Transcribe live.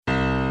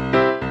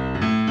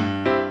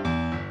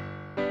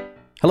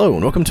Hello,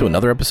 and welcome to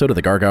another episode of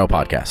the Gargoyle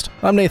Podcast.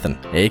 I'm Nathan,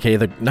 aka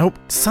the... Nope,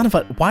 son of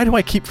a... Why do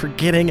I keep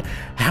forgetting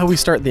how we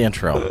start the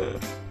intro?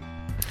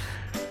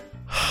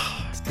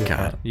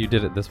 God. You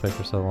did it this way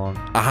for so long.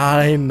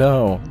 I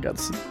know. Got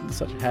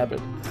such a habit.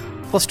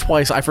 Plus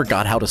twice I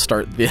forgot how to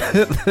start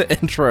the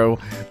intro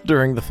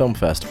during the film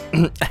fest.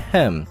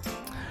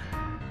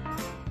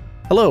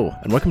 Hello,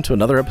 and welcome to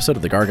another episode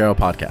of the Gargoyle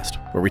Podcast,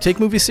 where we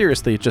take movies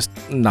seriously, just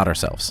not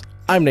ourselves.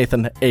 I'm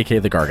Nathan, aka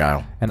the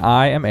Gargoyle. And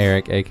I am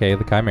Eric, aka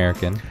the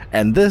Chimerican.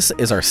 And this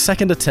is our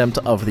second attempt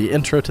of the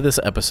intro to this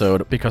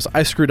episode because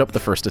I screwed up the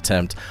first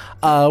attempt,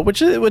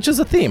 which is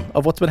a theme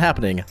of what's been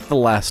happening the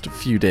last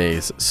few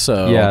days.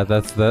 So yeah,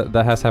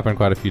 that has happened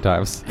quite a few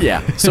times.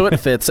 Yeah, so it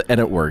fits and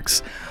it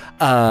works.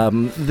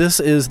 This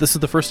is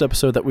the first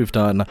episode that we've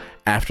done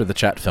after the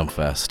Chat Film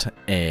Fest,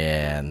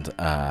 and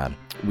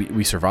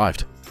we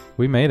survived.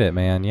 We made it,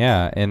 man.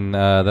 Yeah, and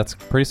that's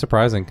pretty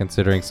surprising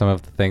considering some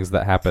of the things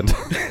that happened.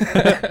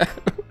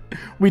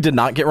 We did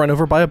not get run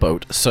over by a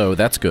boat, so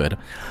that's good.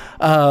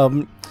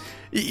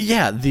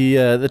 Yeah,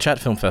 the Chat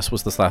Film Fest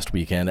was this last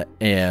weekend,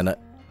 and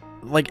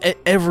like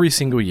every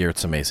single year,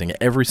 it's amazing.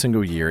 Every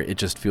single year, it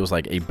just feels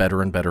like a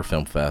better and better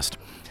film fest.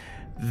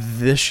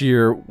 This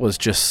year was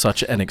just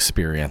such an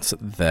experience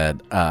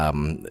that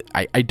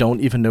I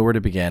don't even know where to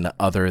begin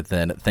other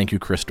than thank you,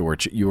 Chris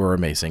Dortch. You are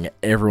amazing.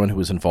 Everyone who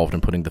was involved in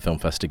putting the film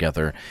fest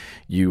together,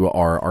 you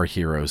are our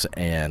heroes,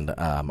 and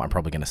I'm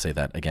probably going to say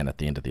that again at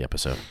the end of the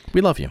episode. We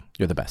love you.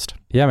 You're the best.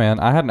 Yeah, man.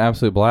 I had an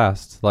absolute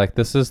blast. Like,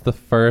 this is the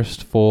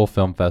first full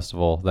film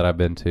festival that I've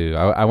been to.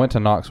 I went to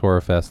Knox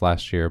Horror Fest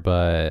last year,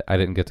 but I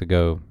didn't get to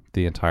go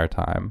the entire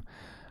time.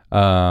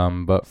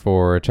 But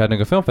for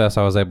Chattanooga Film Fest,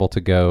 I was able to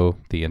go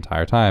the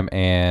entire time,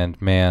 and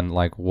man,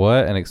 like,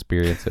 what an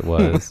experience it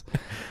was.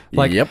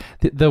 Like, yep.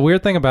 The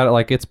weird thing about it,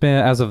 like, it's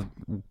been, as of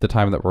the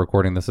time that we're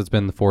recording this, it's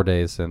been 4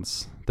 days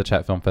since the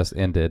Chat Film Fest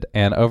ended,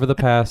 and over the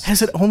past...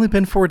 Has it only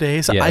been 4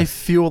 days? Yes. I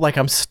feel like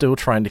I'm still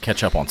trying to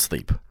catch up on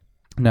sleep.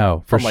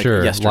 No, for From,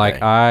 sure. yesterday.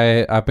 Like,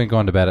 I've been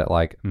going to bed at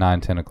like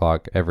 9-10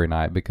 o'clock every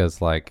night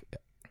because, like,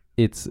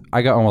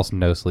 I got almost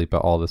no sleep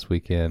at all this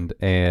weekend,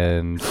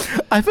 and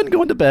I've been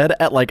going to bed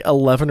at like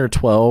 11 or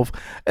 12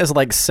 as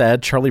like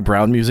sad Charlie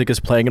Brown music is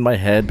playing in my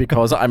head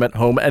because I'm at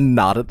home and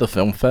not at the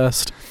film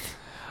fest.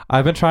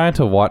 I've been trying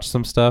to watch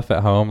some stuff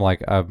at home.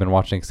 Like, I've been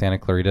watching Santa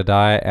Clarita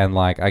Die, and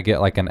like I get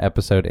like an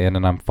episode in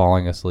and I'm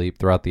falling asleep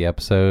throughout the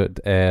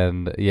episode,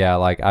 and yeah,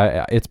 like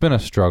it's been a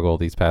struggle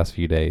these past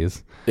few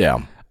days.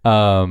 Yeah.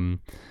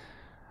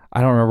 I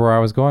don't remember where I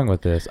was going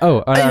with this.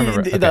 Oh, I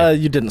remember. Okay.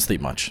 You didn't sleep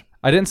much.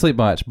 I didn't sleep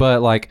much,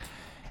 but like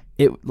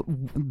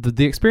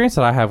the experience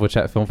that I have with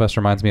Chat Film Fest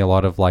reminds me a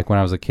lot of like when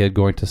I was a kid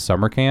going to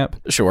summer camp.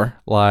 Sure.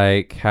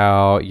 Like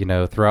how,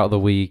 throughout the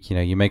week,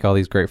 you make all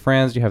these great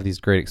friends, you have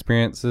these great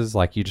experiences,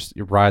 like you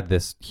ride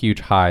this huge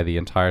high the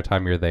entire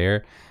time you're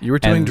there. You were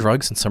doing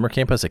drugs in summer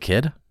camp as a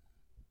kid?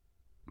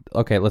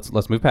 Okay,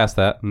 let's move past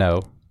that.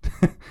 No.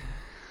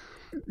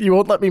 You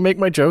won't let me make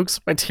my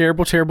jokes? My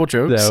terrible, terrible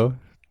jokes?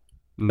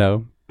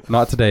 No.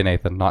 Not today,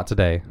 Nathan. Not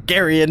today.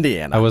 Gary,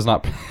 Indiana. I was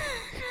not...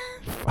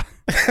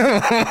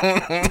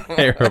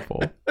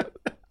 Terrible.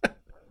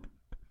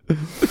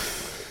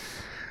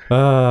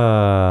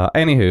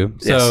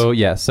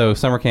 Anywho, so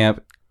summer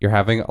camp, you're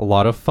having a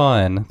lot of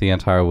fun the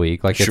entire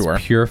week. Like, Sure.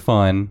 It's pure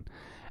fun.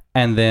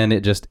 And then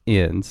it just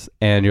ends.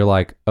 And you're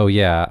like, oh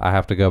yeah, I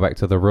have to go back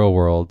to the real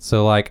world.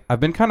 So like, I've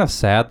been kind of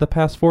sad the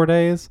past 4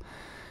 days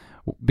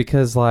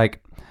because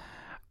like,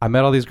 I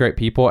met all these great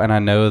people and I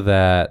know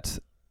that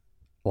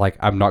like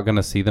I'm not going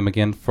to see them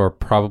again for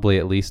probably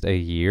at least a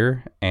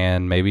year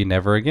and maybe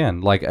never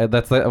again. Like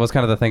that was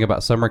kind of the thing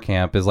about summer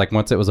camp is like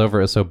once it was over,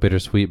 it was so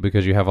bittersweet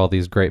because you have all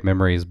these great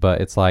memories,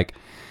 but it's like,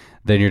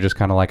 then you're just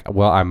kind of like,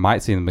 well, I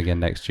might see them again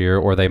next year,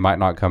 or they might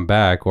not come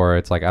back, or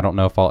it's like, I don't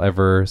know if I'll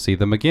ever see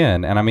them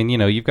again. And I mean,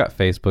 you've got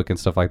Facebook and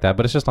stuff like that,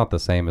 but it's just not the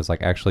same as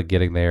like actually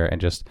getting there and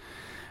just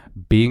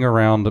being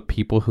around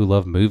people who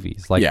love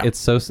movies. Like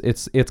it's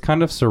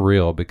kind of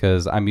surreal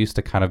because I'm used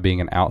to kind of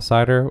being an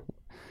outsider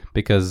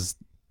because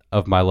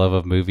of my love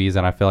of movies,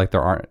 and I feel like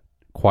there aren't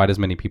quite as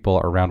many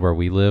people around where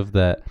we live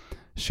that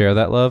share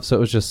that love. So it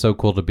was just so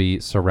cool to be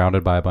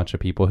surrounded by a bunch of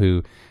people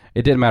who,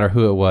 it didn't matter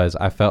who it was,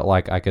 I felt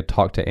like I could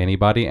talk to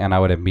anybody and I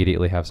would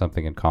immediately have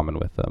something in common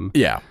with them.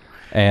 Yeah.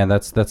 And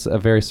that's a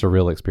very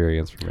surreal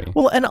experience for me.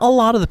 Well, and a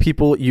lot of the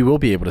people you will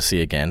be able to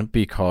see again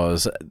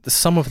because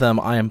some of them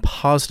I am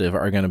positive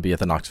are going to be at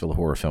the Knoxville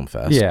Horror Film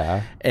Fest.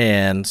 Yeah.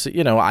 And,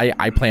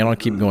 I plan on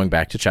keep going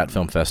back to Chat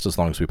Film Fest as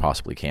long as we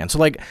possibly can. So,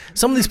 like,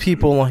 some of these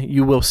people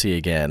you will see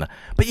again.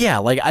 But, yeah,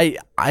 like,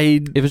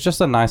 It was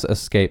just a nice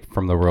escape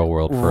from the real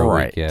world for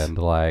a weekend.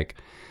 Like...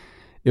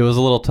 It was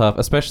a little tough,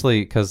 especially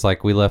because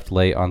like we left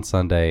late on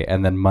Sunday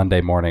and then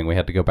Monday morning we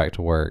had to go back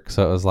to work.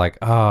 So it was like,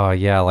 oh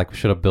yeah, like we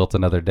should have built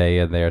another day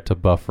in there to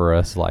buffer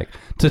us, like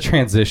to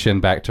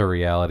transition back to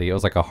reality. It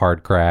was like a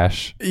hard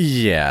crash.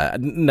 Yeah,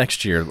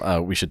 next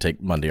year we should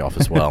take Monday off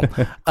as well.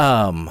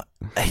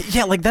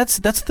 Yeah, like that's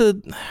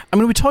the. I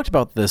mean, we talked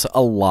about this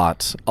a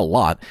lot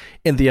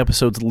in the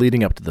episodes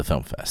leading up to the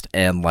film fest,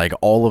 and like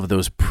all of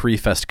those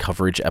pre-fest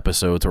coverage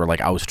episodes where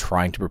like I was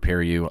trying to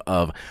prepare you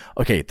of,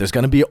 okay, there's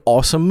going to be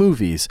awesome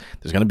movies,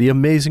 there's going to be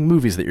amazing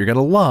movies that you're going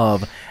to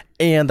love,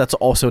 and that's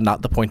also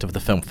not the point of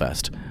the film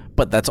fest,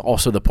 but that's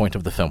also the point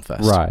of the film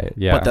fest, right?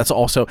 Yeah, but that's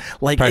also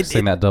like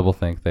practicing that double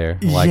think there.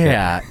 Like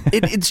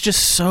it's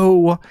just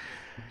so.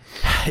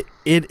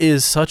 It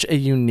is such a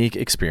unique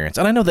experience.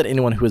 And I know that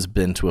anyone who has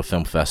been to a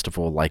film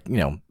festival, like, you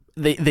know,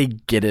 they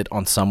get it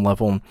on some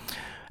level.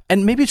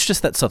 And maybe it's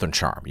just that Southern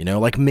charm, you know,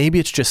 like maybe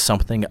it's just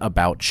something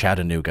about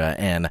Chattanooga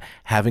and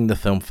having the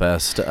film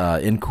fest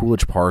in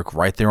Coolidge Park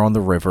right there on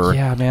the river.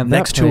 Yeah, man,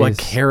 next to a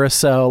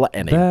carousel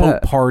and a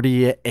boat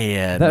party.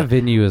 And that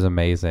venue is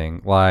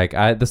amazing. Like,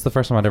 this is the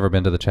first time I'd ever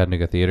been to the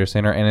Chattanooga Theater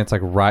Center, and it's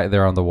like right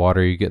there on the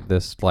water. You get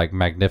this like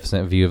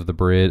magnificent view of the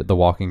bridge, the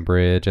walking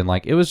bridge. And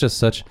like, it was just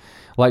such,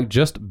 like,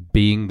 just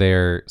being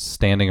there,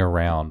 standing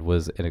around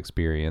was an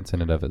experience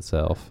in and of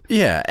itself.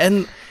 Yeah.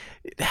 And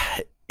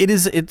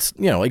it's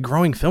you know, a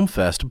growing film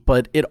fest,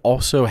 but it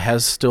also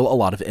has still a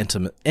lot of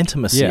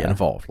intimacy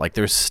involved. Like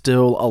there's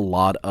still a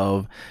lot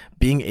of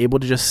being able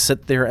to just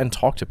sit there and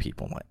talk to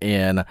people.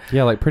 And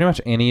yeah, like pretty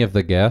much any of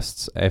the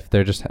guests, if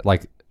they're just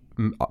like,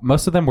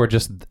 most of them were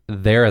just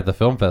there at the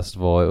film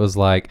festival. It was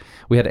like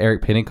we had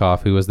Eric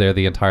Pennycoff, who was there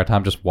the entire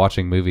time just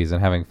watching movies and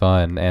having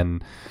fun.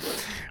 And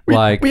we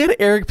had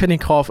Eric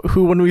Pennycoff,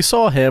 who when we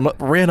saw him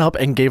ran up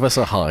and gave us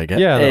a hug.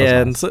 Yeah,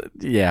 and nice.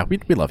 Yeah, we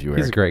love you,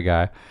 Eric. He's a great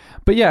guy.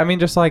 But yeah, I mean,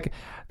 just like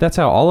that's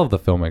how all of the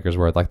filmmakers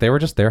were. Like they were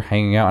just there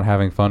hanging out and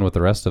having fun with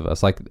the rest of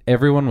us. Like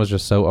everyone was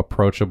just so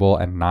approachable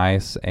and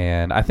nice.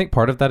 And I think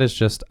part of that is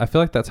just, I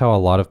feel like that's how a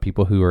lot of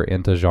people who are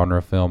into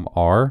genre film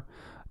are.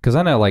 Because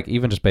I know, like,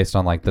 even just based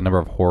on like the number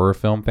of horror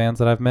film fans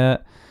that I've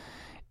met,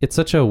 it's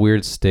such a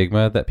weird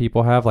stigma that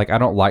people have. Like, I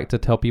don't like to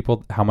tell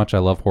people how much I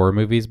love horror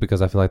movies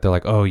because I feel like they're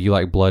like, oh, you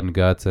like blood and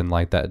guts and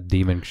like that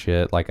demon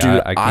shit. Like,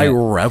 dude, I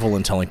revel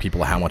in telling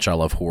people how much I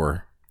love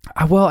horror.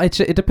 Well, it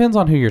depends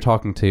on who you're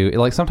talking to.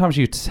 Like sometimes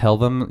you tell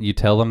them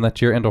that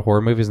you're into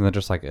horror movies, and they're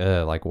just like,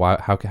 like why?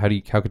 How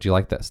could you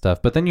like that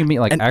stuff? But then you meet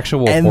like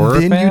actual horror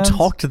fans, and then you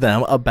talk to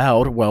them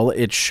about, well,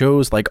 it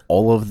shows like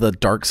all of the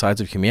dark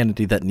sides of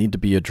humanity that need to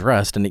be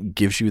addressed, and it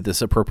gives you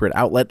this appropriate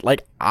outlet.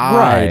 Like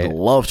I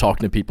love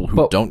talking to people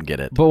who don't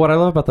get it. But what I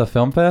love about the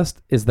film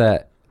fest is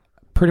that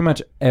pretty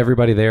much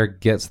everybody there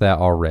gets that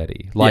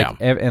already. Like,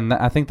 and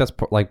I think that's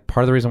like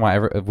part of the reason why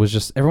everyone's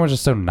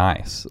just so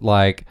nice.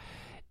 Like,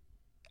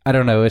 I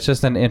don't know. It's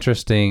just an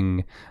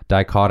interesting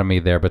dichotomy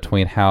there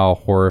between how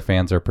horror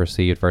fans are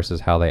perceived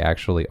versus how they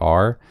actually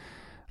are.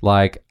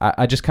 Like,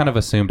 I just kind of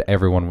assumed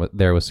everyone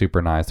there was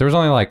super nice. There was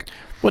only like...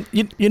 What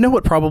you know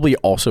what probably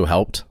also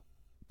helped?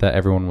 That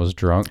everyone was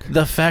drunk?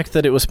 The fact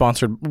that it was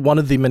sponsored... One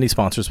of the many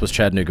sponsors was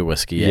Chattanooga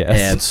Whiskey. Yes.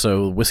 And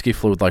so whiskey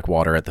flowed like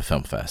water at the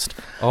film fest.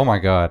 Oh my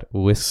God.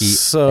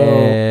 Whiskey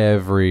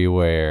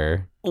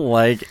everywhere.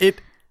 Like,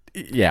 it...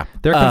 Yeah.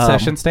 Their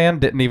concession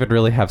stand didn't even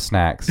really have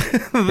snacks.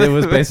 It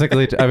was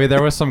basically, I mean,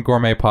 there was some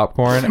gourmet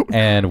popcorn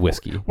and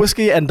whiskey.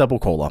 Whiskey and double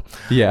cola.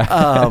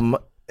 Yeah.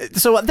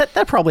 So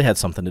that probably had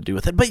something to do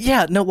with it. But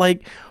yeah, no,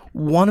 like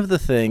one of the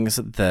things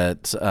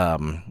that,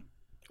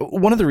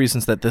 one of the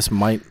reasons that this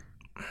might,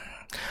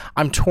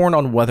 I'm torn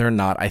on whether or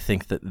not I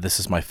think that this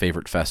is my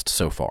favorite fest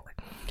so far.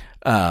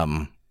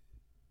 In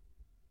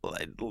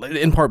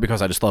part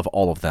because I just love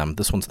all of them.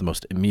 This one's the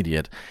most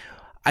immediate.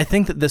 I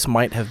think that this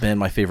might have been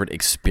my favorite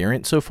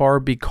experience so far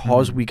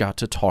because we got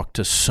to talk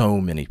to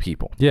so many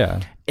people.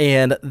 Yeah.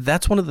 And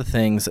that's one of the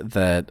things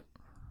that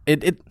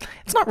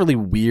it's not really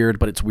weird,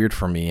 but it's weird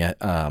for me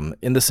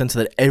in the sense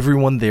that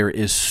everyone there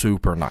is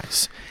super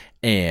nice.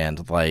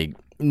 And like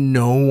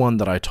no one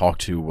that I talked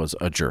to was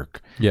a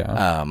jerk.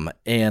 Yeah.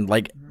 And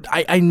like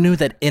I knew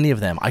that any of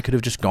them I could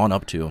have just gone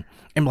up to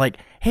and be like,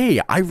 hey,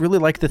 I really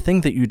like the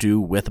thing that you do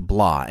with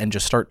blah, and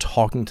just start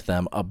talking to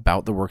them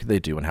about the work they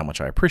do and how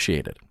much I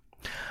appreciate it.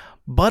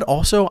 But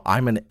also,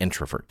 I'm an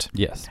introvert.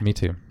 Yes, me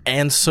too.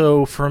 And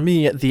so for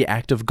me, the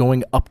act of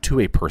going up to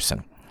a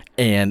person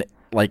and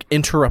like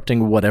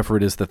interrupting whatever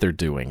it is that they're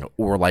doing,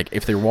 or like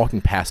if they're walking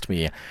past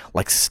me,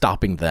 like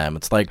stopping them,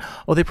 it's like,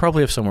 oh, they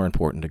probably have somewhere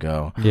important to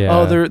go. Yeah.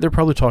 Oh, they're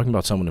probably talking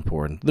about someone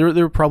important.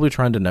 They're probably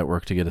trying to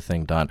network to get a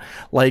thing done.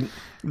 Like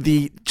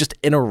the just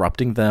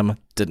interrupting them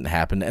didn't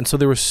happen. And so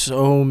there were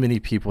so many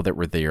people that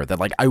were there that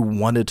like I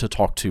wanted to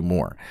talk to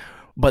more.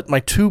 But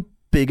my two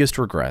biggest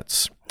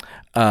regrets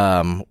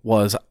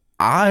was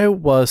I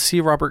was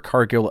C. Robert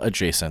Cargill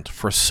adjacent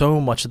for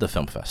so much of the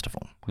film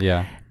festival.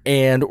 Yeah.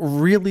 And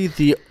really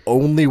the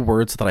only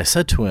words that I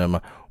said to him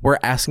were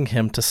asking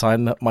him to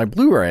sign my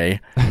Blu-ray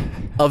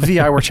of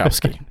V.I.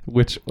 Warshawski.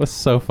 Which was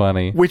so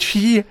funny. Which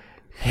he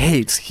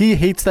hates. He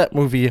hates that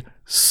movie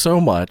so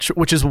much,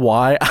 which is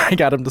why I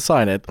got him to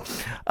sign it.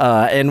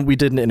 And we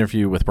did an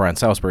interview with Brian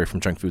Salisbury from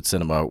Junk Food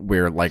Cinema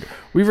where like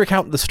we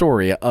recount the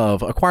story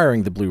of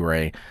acquiring the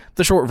Blu-ray.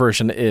 The short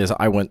version is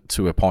I went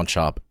to a pawn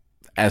shop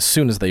as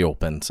soon as they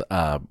opened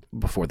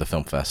before the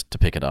film fest to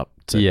pick it up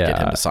to get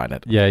him to sign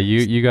it. Yeah,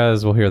 you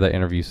guys will hear that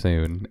interview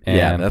soon.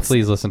 And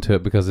please listen to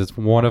it because it's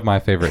one of my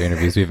favorite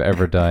interviews we've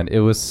ever done. It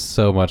was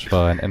so much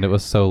fun and it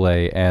was so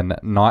late and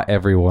not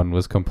everyone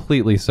was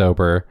completely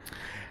sober.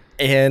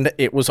 And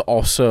it was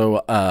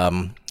also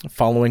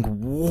following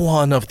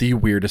one of the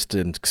weirdest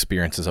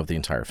experiences of the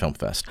entire film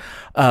fest.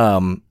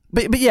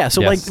 But yeah,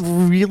 so like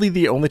really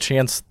the only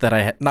chance that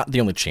I had, not the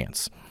only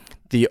chance,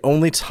 the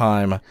only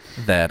time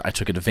that I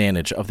took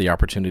advantage of the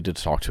opportunity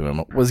to talk to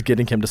him was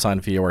getting him to sign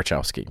Via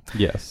Warchowski.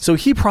 Yes. So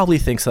he probably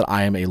thinks that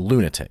I am a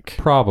lunatic.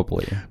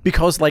 Probably.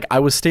 Because like I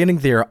was standing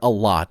there a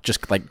lot,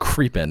 just like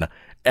creeping,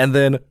 and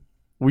then,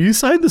 will you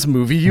sign this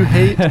movie you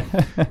hate?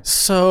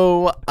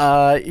 So,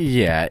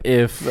 yeah,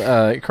 if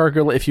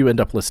Cargill, if you end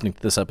up listening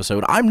to this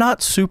episode, I'm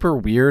not super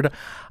weird.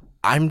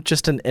 I'm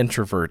just an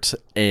introvert,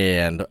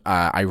 and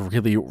I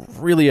really,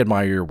 really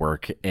admire your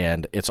work,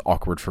 and it's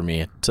awkward for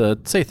me to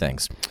say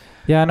things.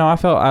 Yeah, no, I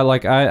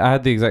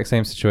had the exact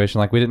same situation.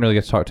 Like, we didn't really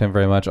get to talk to him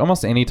very much.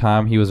 Almost any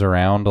time he was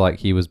around, like,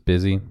 he was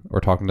busy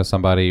or talking to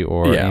somebody,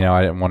 or,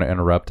 I didn't want to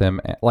interrupt him.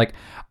 Like,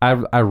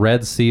 I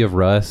read Sea of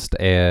Rust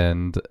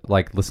and,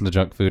 like, listened to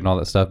Junk Food and all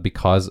that stuff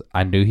because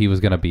I knew he was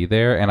going to be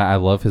there, and I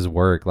love his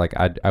work. Like,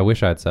 I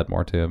wish I had said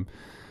more to him.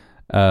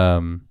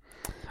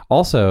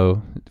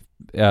 Also,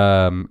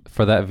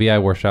 for that V.I.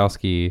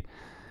 Warshawski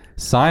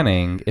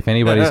signing, if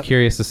anybody's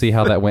curious to see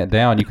how that went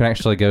down, you can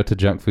actually go to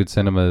Junk Food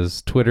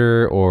Cinema's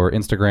Twitter or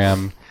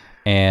Instagram,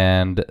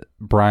 and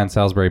Brian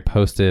Salisbury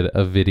posted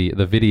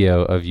the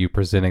video of you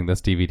presenting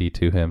this DVD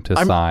to him to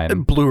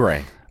sign.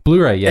 Blu-ray,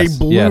 yes. A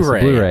Blu-ray. Yes,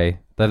 Blu-ray.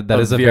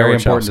 That is a very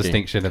important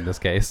distinction in this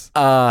case.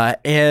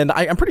 And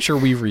I'm pretty sure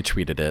we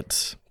retweeted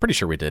it. Pretty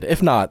sure we did.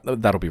 If not,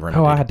 that'll be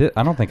remedied. Oh, I did.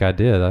 I don't think I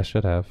did. I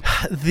should have.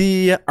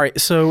 All right.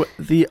 So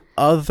the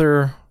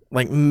other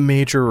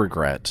major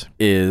regret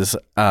is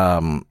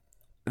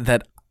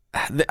that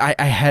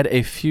I had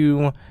a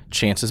few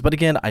chances, but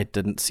again, I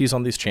didn't seize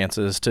on these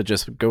chances to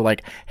just go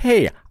like,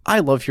 hey, I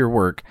love your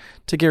work,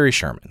 to Gary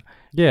Sherman.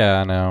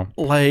 Yeah, I know.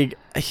 Like,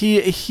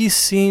 he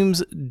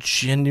seems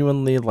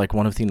genuinely like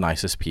one of the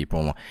nicest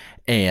people,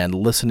 and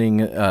listening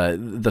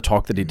the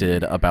talk that he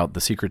did about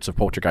the secrets of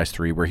Poltergeist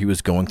 3, where he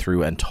was going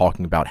through and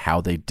talking about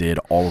how they did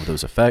all of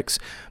those effects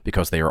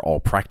because they are all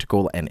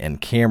practical and in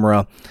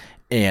camera,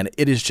 and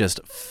it is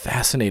just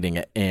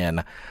fascinating.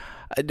 And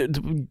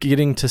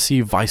getting to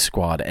see Vice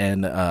Squad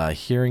and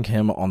hearing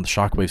him on the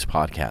Shockwaves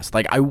podcast,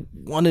 like, I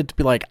wanted to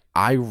be like,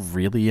 I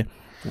really,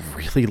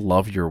 really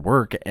love your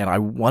work, and I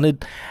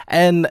wanted,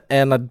 and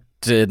I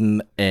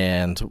didn't.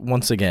 And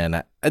once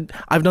again,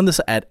 I've done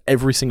this at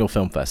every single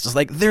film fest. It's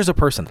like, there's a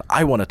person that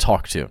I want to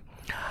talk to.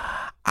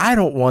 I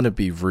don't want to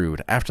be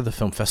rude after the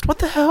film fest. What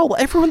the hell?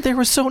 Everyone there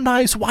was so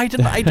nice. Why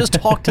didn't I just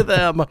talk to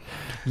them?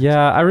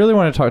 Yeah, I really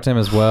want to talk to him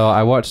as well.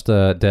 I watched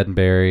Dead and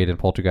Buried and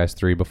Poltergeist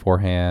 3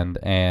 beforehand,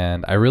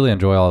 and I really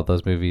enjoy all of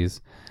those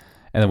movies.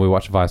 And then we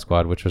watched Vice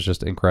Squad, which was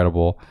just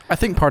incredible. I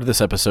think part of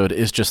this episode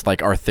is just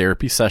like our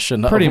therapy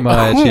session. Pretty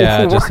much,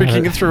 yeah. Just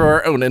working through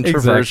our own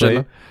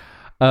introversion.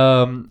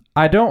 Exactly.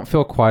 I don't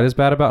feel quite as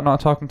bad about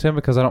not talking to him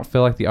because I don't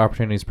feel like the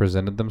opportunities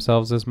presented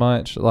themselves as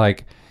much.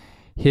 Like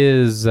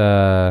his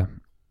little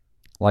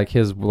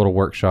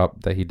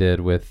workshop that he did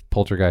with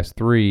Poltergeist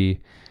 3,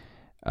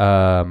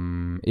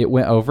 it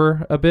went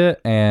over a bit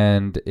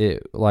and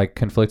it like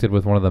conflicted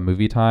with one of the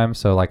movie times.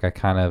 So like I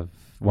kind of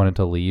wanted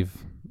to leave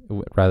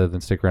rather than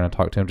stick around and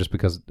talk to him, just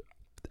because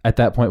at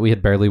that point we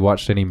had barely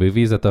watched any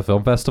movies at the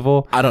film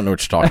festival. I don't know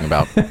what you're talking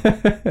about.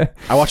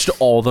 I watched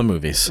all the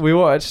movies. We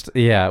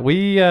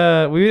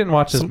didn't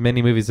watch as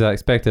many movies as I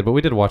expected, but we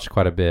did watch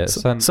quite a bit.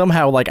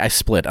 Somehow, like, I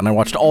split and I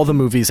watched all the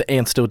movies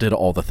and still did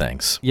all the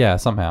things. Yeah,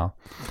 somehow.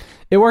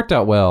 It worked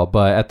out well,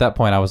 but at that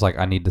point I was like,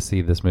 I need to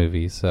see this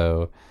movie,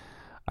 so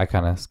I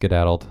kind of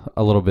skedaddled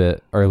a little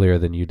bit earlier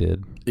than you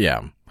did.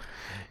 Yeah.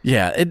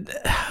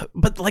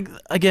 But like,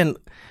 again,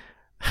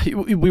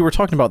 we were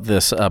talking about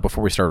this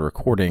before we started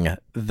recording,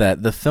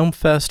 that the film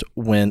fest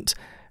went,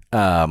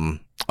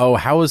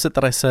 how is it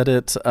that I said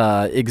it?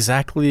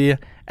 Exactly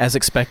as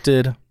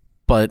expected,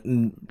 but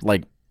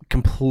like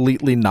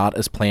completely not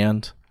as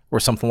planned, or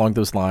something along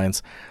those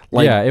lines.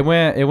 Like, yeah, it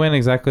went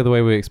exactly the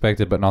way we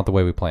expected, but not the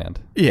way we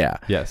planned. Yeah.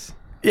 Yes.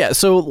 Yeah,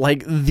 so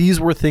like these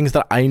were things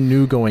that I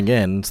knew going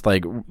in. It's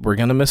like, we're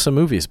going to miss some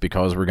movies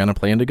because we're going to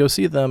plan to go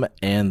see them,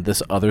 and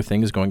this other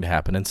thing is going to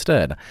happen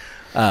instead.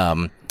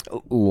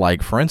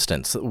 Like, for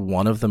instance,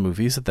 one of the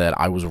movies that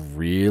I was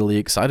really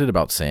excited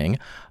about seeing,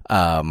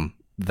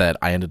 that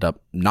I ended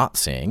up not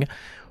seeing,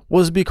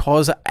 was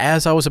because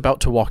as I was about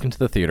to walk into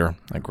the theater,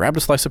 I grabbed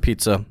a slice of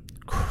pizza,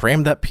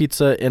 crammed that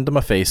pizza into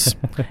my face,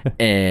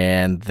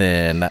 and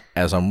then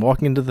as I'm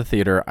walking into the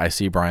theater, I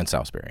see Brian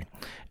Salisbury.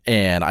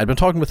 And I'd been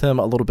talking with him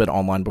a little bit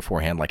online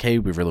beforehand, like, hey,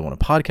 we really want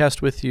to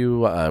podcast with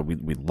you.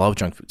 We love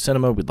Junk Food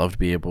Cinema. We'd love to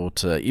be able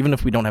to, even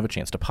if we don't have a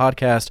chance to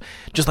podcast,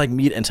 just like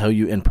meet and tell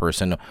you in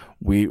person.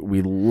 We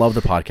love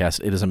the podcast.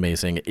 It is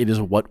amazing. It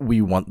is what we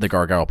want the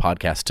Gargoyle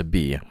podcast to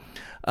be.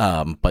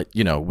 But,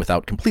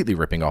 without completely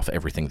ripping off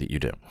everything that you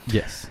do.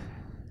 Yes.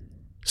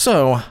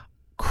 So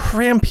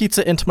cram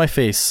pizza into my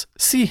face,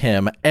 see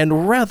him,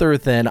 and rather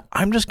than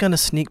I'm just going to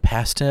sneak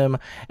past him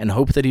and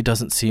hope that he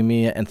doesn't see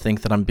me and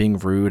think that I'm being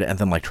rude and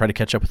then like try to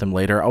catch up with him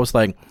later, I was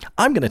like,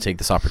 I'm going to take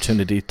this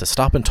opportunity to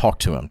stop and talk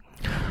to him.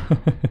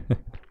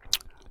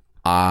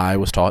 I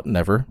was taught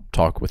never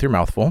talk with your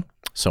mouth full.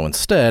 So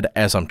instead,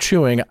 as I'm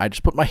chewing, I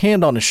just put my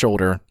hand on his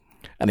shoulder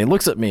and he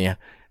looks at me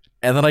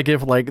and then I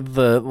give like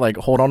the, like,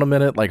 hold on a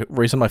minute, like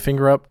raising my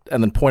finger up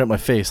and then point at my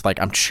face like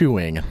I'm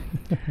chewing.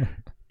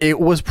 It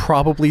was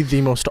probably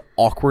the most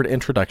awkward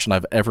introduction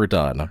I've ever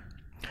done.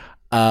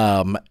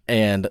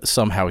 And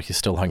somehow he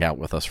still hung out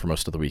with us for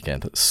most of the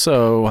weekend.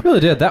 So it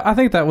really did. I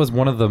think that was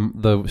one of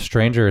the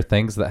stranger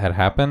things that had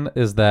happened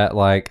is that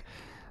like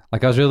I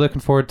was really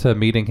looking forward to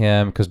meeting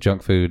him because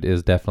Junk Food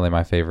is definitely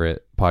my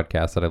favorite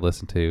podcast that I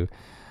listen to.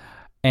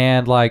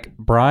 And like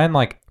Brian,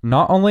 like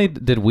not only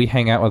did we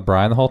hang out with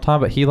Brian the whole time,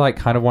 but he like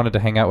kind of wanted to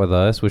hang out with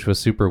us, which was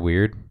super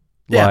weird.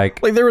 Yeah,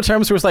 like there were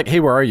times where it's like, hey,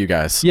 where are you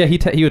guys? Yeah,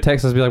 he would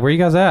text us and be like, where are you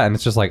guys at? And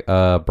it's just like,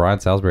 Brian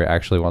Salisbury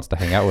actually wants to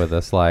hang out with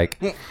us. Like,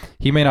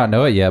 he may not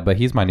know it yet, but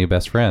he's my new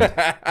best friend.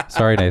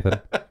 Sorry, Nathan.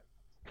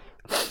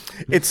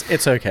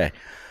 It's okay.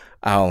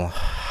 I'll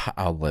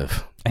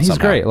live. He's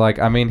somehow. Great. Like,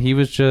 I mean, he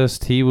was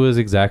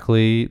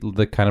exactly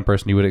the kind of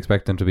person you would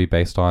expect him to be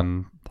based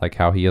on like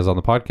how he is on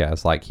the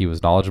podcast. Like he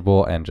was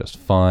knowledgeable and just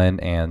fun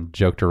and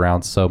joked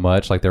around so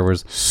much. Like there were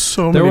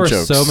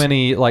jokes. So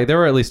many, like there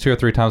were at least 2 or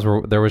 3 times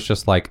where there was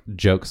just like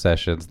joke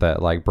sessions that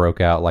like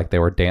broke out like they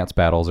were dance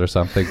battles or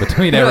something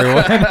between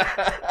everyone.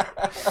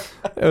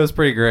 It was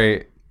pretty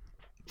great.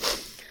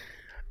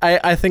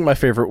 I think my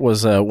favorite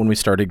was when we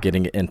started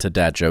getting into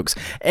dad jokes.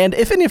 And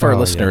if any of our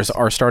listeners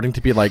are starting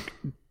to be like,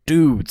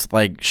 dudes,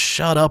 like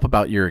shut up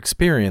about your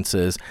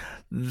experiences,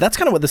 that's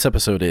kind of what this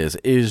episode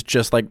is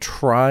just like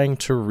trying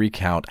to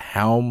recount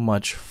how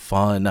much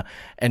fun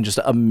and just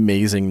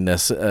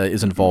amazingness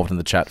is involved in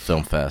the Chat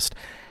Film Fest.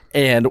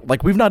 And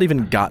like we've not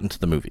even gotten to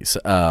the movies,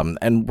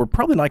 and we're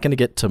probably not going to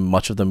get to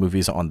much of the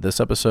movies on this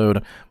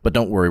episode, but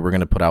don't worry, we're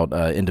going to put out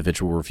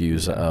individual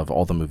reviews of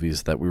all the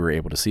movies that we were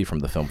able to see from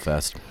the film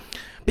fest.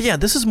 But yeah,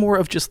 this is more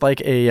of just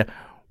like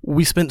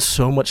we spent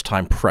so much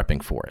time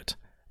prepping for it.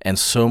 And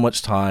so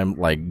much time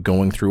like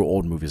going through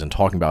old movies and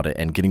talking about it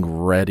and getting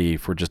ready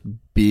for just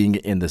being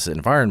in this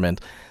environment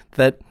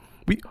that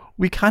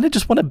we kind of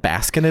just want to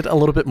bask in it a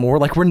little bit more.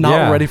 Like we're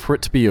not ready for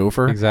it to be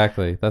over.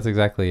 Exactly. That's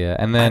exactly it.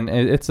 And then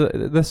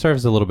this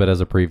serves a little bit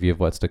as a preview of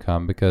what's to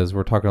come because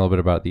we're talking a little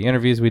bit about the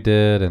interviews we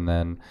did and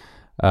then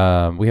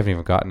we haven't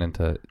even gotten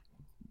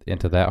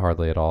into that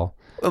hardly at all.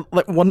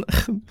 Like one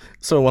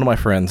of my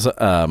friends,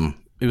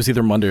 it was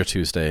either Monday or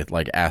Tuesday,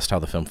 like asked how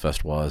the film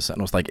fest was and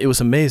was like, it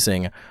was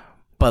amazing.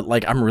 But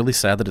like, I'm really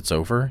sad that it's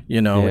over. You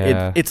know,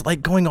 it's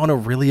like going on a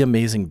really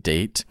amazing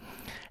date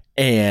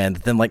and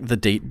then like the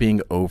date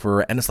being over.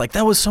 And it's like,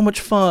 that was so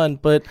much fun.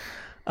 But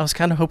I was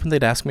kind of hoping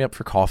they'd ask me up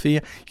for coffee.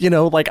 You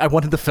know, like I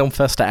wanted the film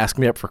fest to ask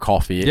me up for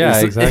coffee. Yeah,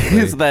 exactly.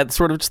 Is that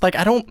sort of just like,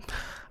 I don't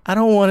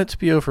want it to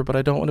be over, but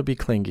I don't want to be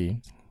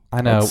clingy.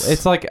 I know.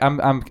 It's like,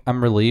 I'm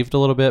relieved a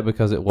little bit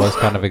because it was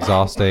kind of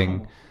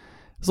exhausting.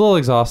 It's a little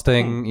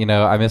exhausting, you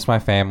know. I miss my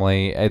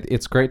family.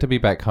 It's great to be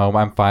back home.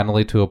 I'm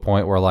finally to a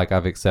point where like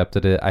I've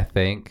accepted it. I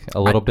think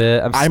a little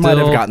bit. I might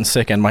have gotten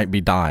sick and might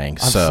be dying.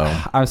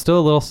 I'm still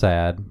a little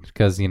sad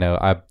because you know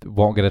I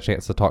won't get a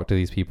chance to talk to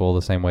these people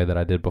the same way that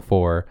I did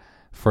before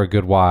for a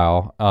good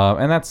while,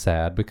 and that's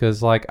sad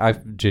because like I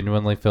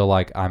genuinely feel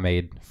like I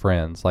made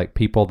friends, like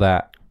people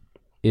that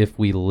if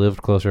we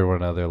lived closer to one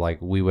another, like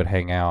we would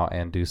hang out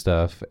and do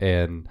stuff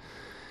and.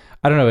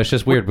 I don't know. It's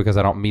just weird because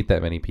I don't meet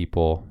that many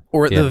people.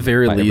 Or at the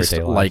very least,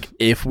 like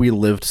if we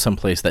lived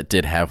someplace that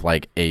did have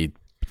like an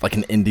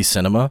indie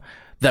cinema,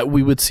 that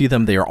we would see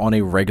them there on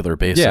a regular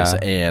basis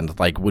and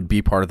like would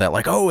be part of that.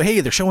 Like, oh, hey,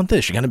 they're showing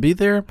this. You gonna be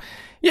there?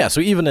 Yeah. So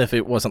even if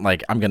it wasn't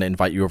like I'm gonna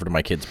invite you over to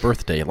my kid's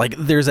birthday, like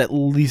there's at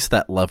least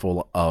that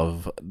level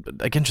of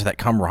again just that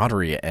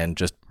camaraderie and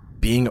just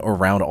being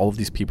around all of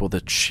these people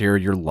that share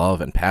your love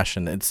and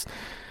passion.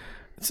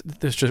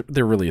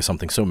 There really is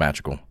something so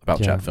magical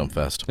about Chat Film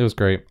Fest. It was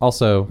great.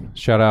 Also,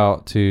 shout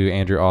out to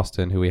Andrew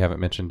Austin, who we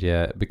haven't mentioned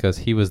yet, because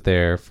he was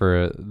there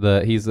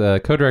he's a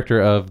co-director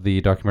of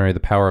the documentary The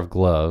Power of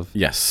Glove.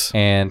 Yes.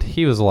 And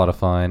he was a lot of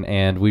fun,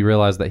 and we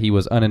realized that he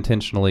was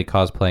unintentionally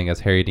cosplaying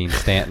as Harry Dean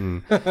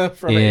Stanton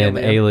in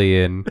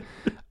Alien.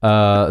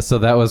 So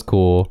that was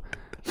cool.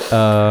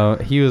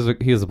 He was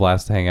a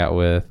blast to hang out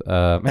with.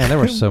 Man, there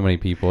were so many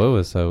people. It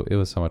was so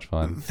much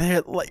fun.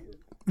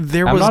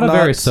 I'm not a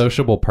very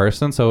sociable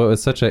person, so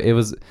it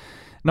was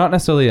not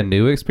necessarily a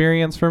new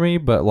experience for me,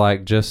 but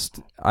like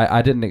just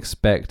I didn't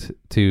expect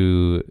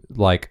to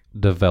like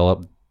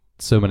develop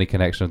so many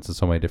connections to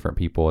so many different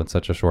people in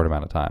such a short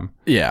amount of time.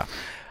 Yeah.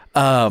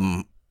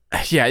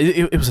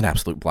 It was an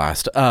absolute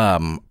blast.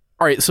 All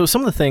right, so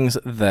some of the things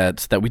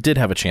that we did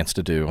have a chance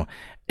to do,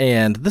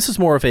 and this is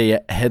more of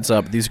a heads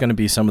up. These are going to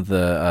be some of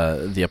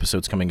the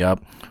episodes coming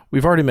up.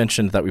 We've already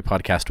mentioned that we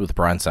podcasted with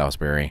Brian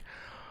Salisbury.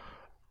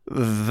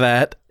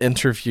 That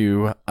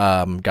interview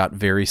got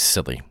very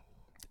silly.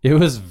 It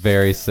was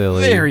very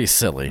silly. Very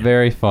silly.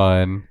 Very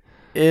fun.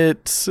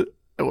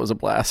 It was a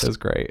blast. It was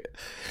great.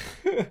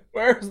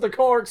 Where's the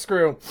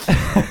corkscrew?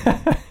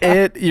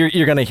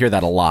 You're going to hear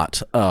that a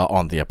lot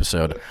on the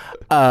episode.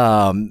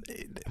 I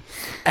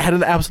had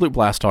an absolute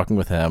blast talking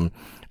with him.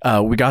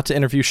 We got to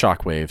interview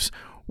Shockwaves,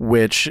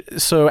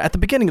 so at the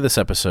beginning of this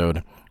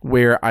episode,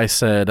 where I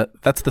said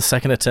that's the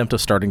second attempt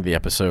of starting the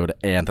episode,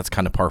 and that's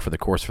kind of par for the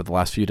course for the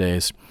last few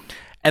days.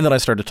 And then I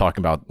started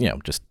talking about,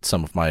 just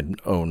some of my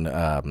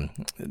own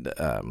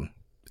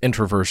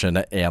introversion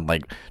and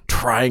like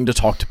trying to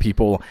talk to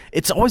people.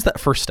 It's always that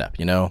first step,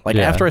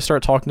 after I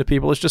start talking to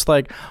people, it's just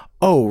like,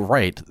 oh,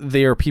 right,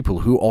 they are people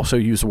who also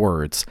use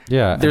words.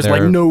 Yeah. There's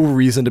like no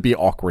reason to be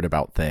awkward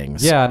about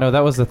things. Yeah, no,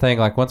 that was the thing.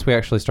 Like once we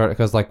actually started,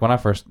 because like when I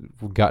first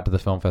got to the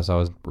film fest, I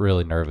was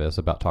really nervous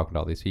about talking to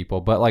all these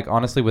people. But like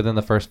honestly, within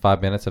the first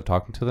 5 minutes of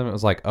talking to them, it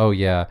was like, oh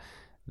yeah,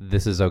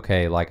 this is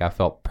okay. Like I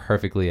felt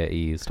perfectly at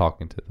ease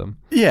talking to them.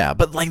 Yeah,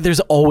 but like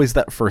there's always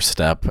that first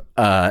step.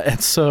 And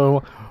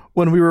so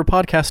when we were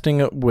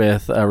podcasting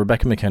with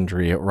Rebecca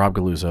McKendry, Rob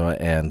Galuzzo,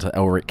 and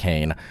Elric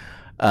Kane,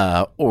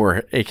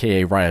 or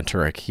AKA Ryan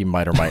Turek, he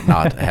might or might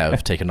not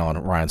have taken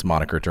on Ryan's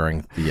moniker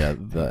during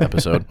the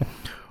episode.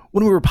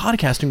 When we were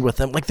podcasting with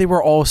them, like they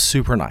were all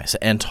super nice,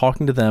 and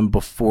talking to them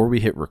before we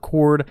hit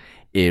record,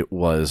 it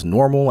was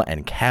normal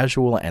and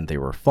casual, and they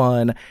were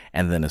fun.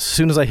 And then as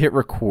soon as I hit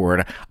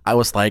record, I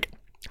was like,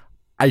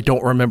 I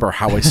don't remember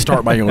how I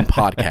start my own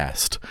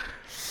podcast.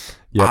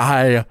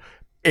 Yep.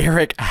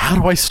 Eric,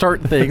 how do I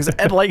start things?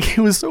 And like,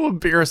 it was so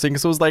embarrassing.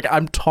 So it was like,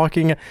 I'm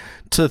talking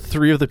to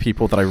three of the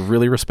people that I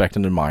really respect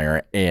and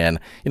admire. And,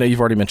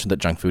 you've already mentioned that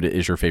Junk Food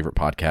is your favorite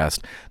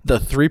podcast. The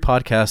three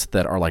podcasts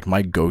that are like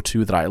my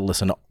go-to that I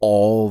listen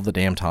all the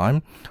damn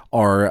time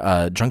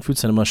are Junk Food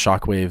Cinema,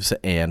 Shockwaves,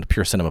 and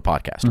Pure Cinema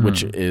Podcast,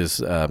 which is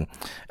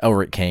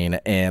Elric Kane.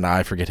 And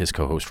I forget his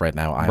co-host right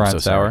now. I'm Brian so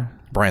Sauer. sorry.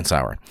 Brian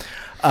Sauer.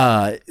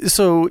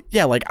 So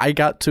yeah, like I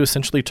got to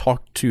essentially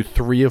talk to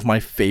three of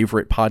my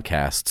favorite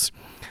podcasts.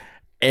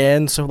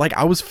 And so, like,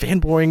 I was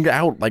fanboying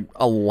out, like,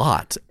 a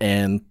lot.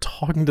 And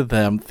talking to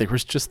them, there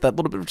was just that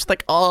little bit of just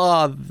like,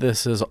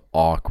 this is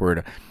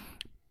awkward.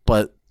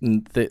 But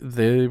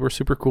they were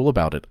super cool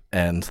about it.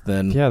 And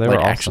then, they were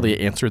awesome. Actually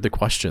answered the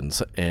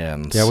questions.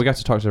 And yeah, we got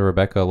to talk to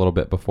Rebecca a little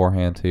bit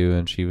beforehand, too.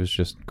 And she was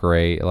just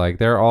great. Like,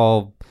 they're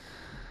all...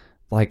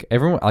 Like,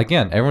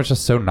 everyone's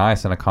just so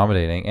nice and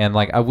accommodating. And,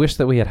 like, I wish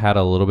that we had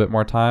a little bit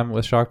more time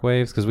with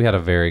Shockwaves, because we had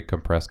a very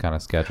compressed kind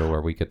of schedule where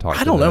we could talk to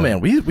them. I don't know, man.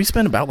 We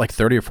spent about, like,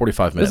 30 or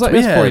 45 minutes. It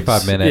was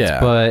 45 minutes,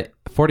 but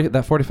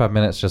 45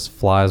 minutes just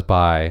flies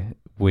by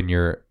when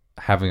you're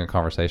having a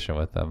conversation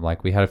with them.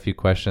 Like, we had a few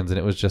questions, and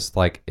it was just,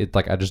 like,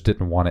 I just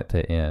didn't want it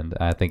to end.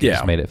 I think it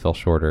just made it feel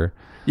shorter.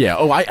 Yeah.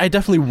 Oh, I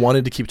definitely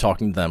wanted to keep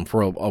talking to them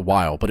for a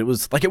while, but it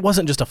was, like, it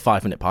wasn't just a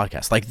 5-minute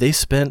podcast. Like, they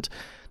spent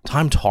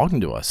time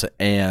talking to us,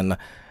 and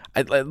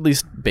at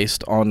least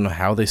based on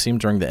how they seemed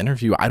during the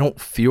interview, I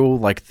don't feel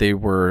like they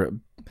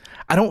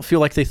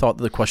thought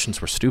the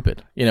questions were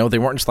stupid. They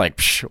weren't just like,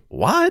 psh,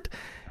 what?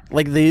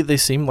 Like they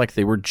seemed like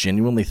they were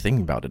genuinely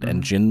thinking about it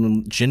and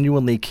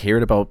genuinely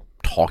cared about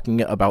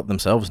talking about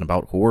themselves and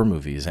about horror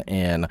movies.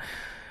 And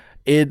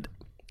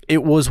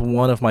it was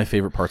one of my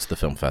favorite parts of the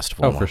film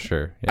festival. Oh, for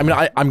sure. Yeah. I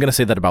mean, I'm going to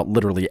say that about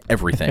literally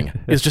everything.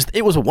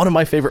 It was one of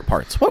my favorite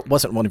parts. What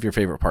wasn't one of your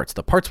favorite parts?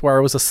 The parts where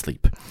I was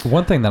asleep.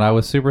 One thing that I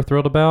was super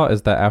thrilled about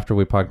is that after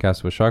we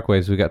podcasted with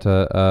Shockwaves, we got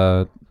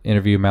to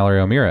interview Mallory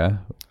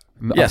O'Meara.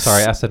 Yes. I'm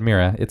sorry, I said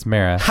Mira. It's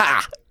Mara.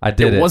 Ha! I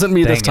did it. It wasn't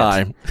me Dang this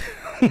time.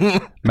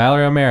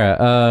 Mallory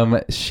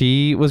O'Meara.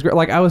 She was great.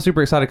 Like, I was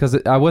super excited because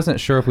I wasn't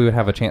sure if we would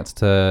have a chance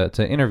to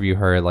interview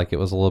her. Like, it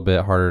was a little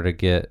bit harder to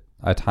get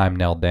a time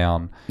nailed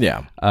down. Yeah.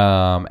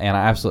 And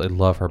I absolutely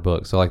love her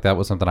book. So like that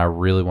was something I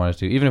really wanted to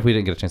do. Even if we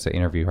didn't get a chance to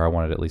interview her, I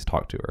wanted to at least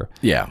talk to her.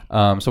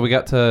 Yeah. So we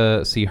got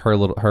to see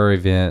her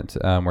event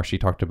where she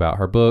talked about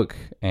her book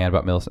and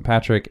about Millicent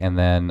Patrick. And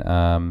then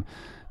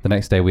the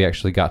next day we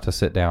actually got to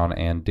sit down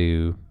and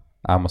do,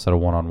 I almost said a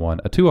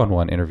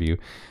 2-on-1 interview.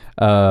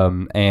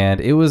 And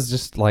it was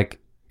just like,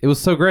 it was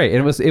so great.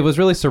 And it was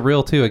really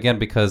surreal too, again,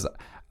 because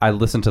I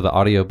listened to the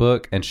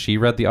audiobook and she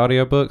read the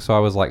audiobook. So I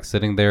was like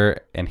sitting there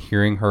and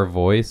hearing her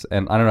voice.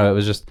 And I don't know,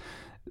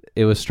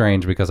 it was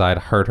strange because I had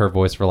heard her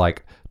voice for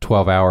like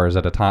 12 hours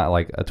at a time,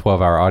 like a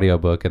 12-hour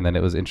audiobook. And then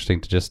it was interesting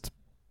to just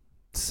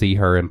see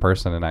her in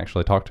person and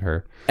actually talk to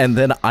her. And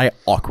then I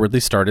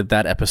awkwardly started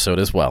that episode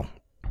as well.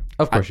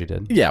 Of course you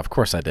did. Yeah, of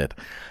course I did.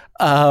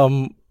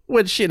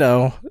 Which,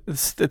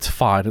 it's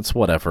fine. It's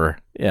whatever.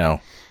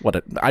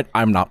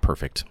 I'm not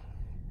perfect.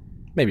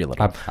 Maybe a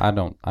little. I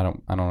don't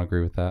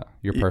agree with that.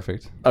 You're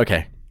perfect.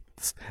 Okay.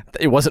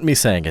 It wasn't me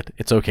saying it.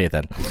 It's okay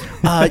then.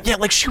 Yeah,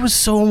 like she was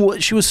so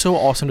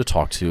awesome to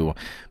talk to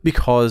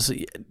because,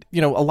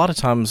 a lot of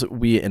times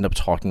we end up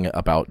talking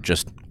about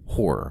just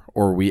horror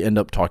or we end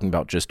up talking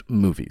about just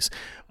movies.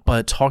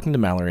 But talking to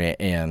Mallory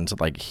and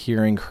like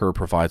hearing her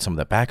provide some of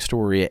that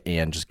backstory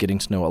and just getting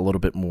to know a little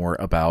bit more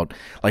about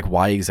like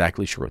why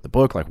exactly she wrote the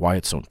book, like why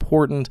it's so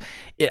important,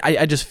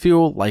 I just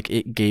feel like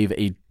it gave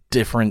a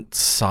different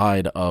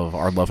side of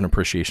our love and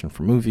appreciation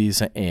for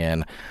movies.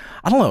 And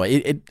I don't know,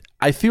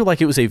 I feel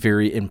like it was a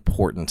very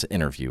important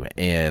interview.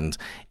 And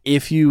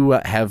if you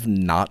have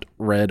not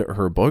read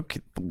her book,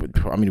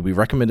 I mean, we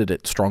recommended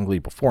it strongly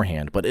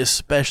beforehand, but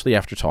especially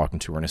after talking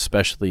to her and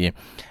especially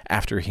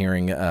after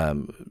hearing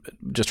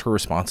just her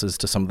responses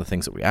to some of the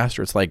things that we asked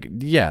her, it's like,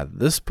 yeah,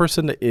 this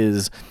person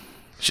is...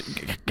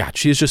 God,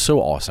 she is just so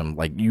awesome.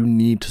 Like, you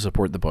need to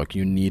support the book.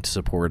 You need to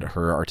support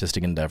her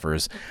artistic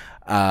endeavors.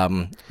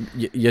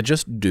 You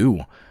just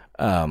do.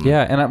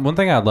 Yeah, and one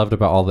thing I loved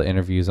about all the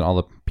interviews and all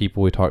the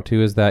people we talked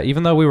to is that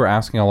even though we were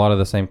asking a lot of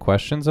the same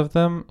questions of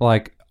them,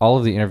 like, all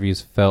of the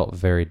interviews felt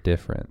very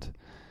different.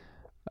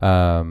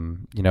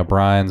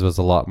 Brian's was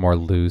a lot more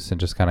loose and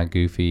just kind of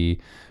goofy.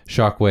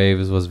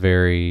 Shockwave's was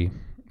very...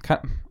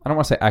 I don't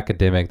want to say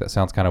academic. That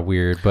sounds kind of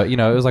weird, but it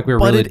was like we were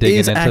really digging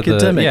into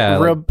academic.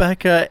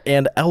 Rebecca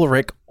and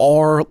Elric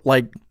are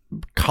like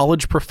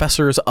college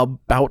professors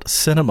about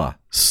cinema,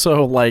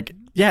 so like,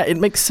 yeah, it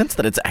makes sense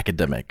that it's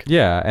academic.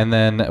 Yeah, and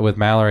then with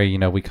Mallory,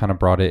 we kind of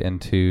brought it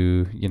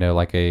into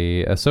like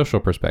a social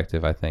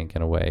perspective, I think,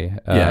 in a way.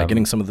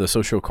 Getting some of the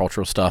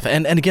socio-cultural stuff,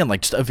 and again,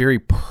 like, just a very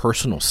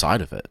personal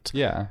side of it.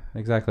 Yeah,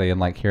 exactly, and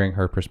like hearing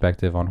her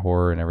perspective on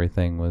horror and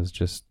everything was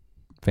just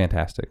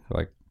fantastic.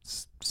 Like,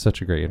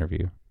 such a great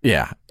interview.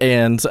 Yeah,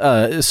 and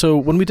so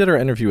when we did our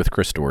interview with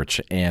Chris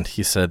Dortch, and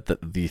he said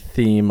that the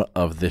theme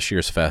of this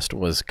year's fest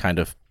was kind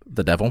of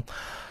the devil,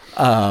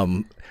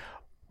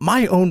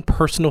 my own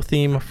personal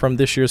theme from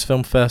this year's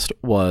film fest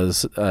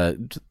was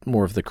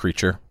more of the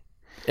creature,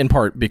 in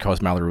part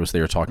because Mallory was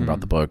there talking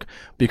about the book,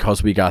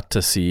 because we got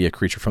to see A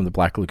Creature from the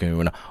Black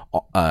Lagoon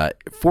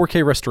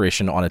 4K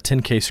restoration on a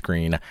 10K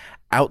screen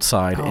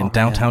outside in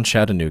downtown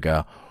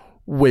Chattanooga,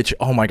 which,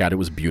 oh my God, it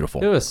was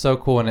beautiful. It was so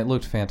cool, and it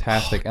looked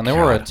fantastic. And there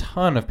were a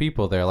ton of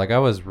people there. Like, I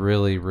was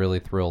really, really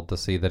thrilled to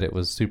see that it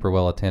was super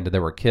well attended.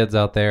 There were kids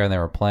out there, and they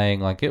were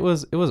playing. Like, it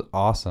was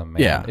awesome,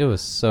 man. Yeah. It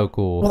was so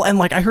cool. Well, and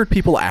like, I heard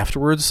people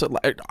afterwards,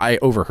 I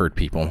overheard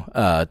people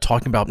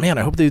talking about, man,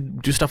 I hope they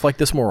do stuff like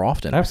this more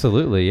often.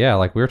 Absolutely, yeah.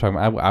 Like, we were talking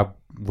about, I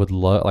would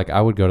love, like, I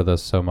would go to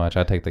those so much.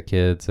 I'd take the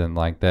kids, and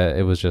like that,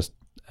 it was just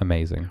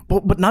amazing.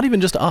 But not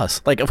even just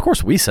us. Like, of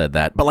course we said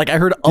that, but like, I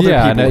heard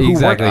other people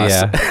who weren't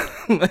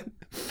us.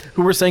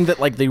 Who were saying that,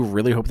 like, they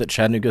really hope that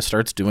Chattanooga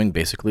starts doing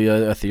basically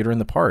a theater in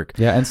the park.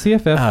 Yeah, and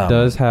CFF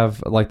does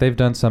have, like, they've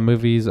done some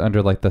movies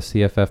under, like, the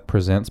CFF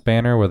Presents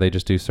banner where they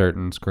just do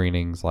certain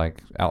screenings,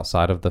 like,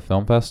 outside of the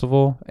film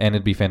festival. And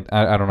it'd be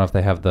I don't know if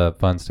they have the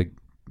funds to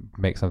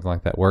make something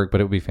like that work,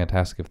 but it would be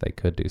fantastic if they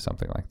could do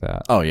something like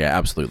that. Oh, yeah,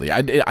 absolutely.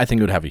 I think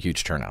it would have a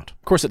huge turnout.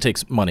 Of course, it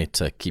takes money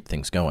to keep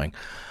things going.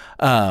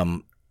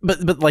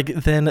 But like,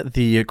 then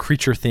the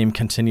creature theme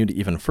continued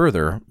even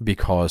further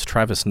because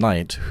Travis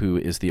Knight, who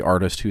is the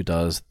artist who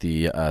does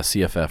the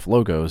CFF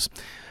logos,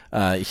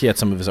 he had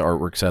some of his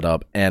artwork set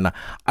up, and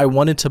I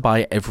wanted to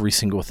buy every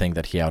single thing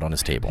that he had on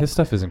his table. His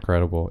stuff is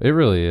incredible. It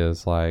really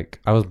is. Like,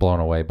 I was blown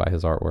away by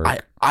his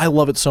artwork. I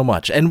love it so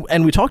much.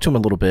 And we talked to him a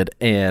little bit,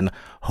 and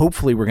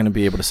hopefully we're going to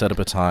be able to set up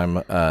a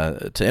time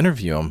to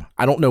interview him.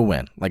 I don't know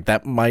when. Like,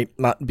 that might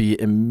not be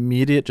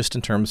immediate just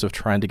in terms of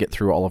trying to get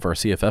through all of our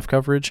CFF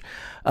coverage.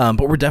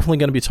 But we're definitely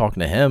going to be talking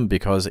to him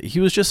because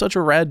he was just such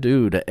a rad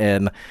dude.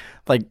 And,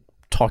 like,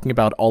 talking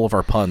about all of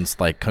our puns,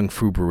 like Kung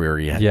Fu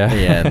Brewery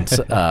and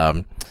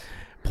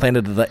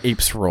Planet of the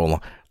Apes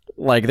roll.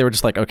 Like, they were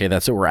just like, okay,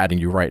 that's what we're adding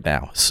you right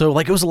now. So,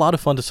 like, it was a lot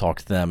of fun to talk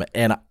to them.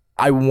 And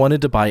I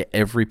wanted to buy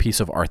every piece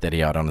of art that he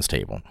had on his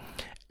table.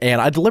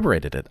 And I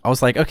deliberated it. I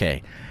was like,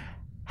 okay,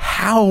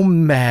 how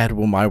mad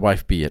will my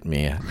wife be at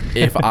me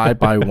if I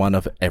buy one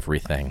of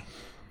everything?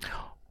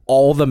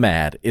 All the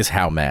mad is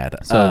how mad.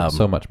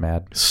 So much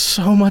mad.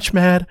 So much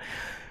mad.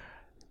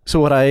 So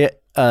what I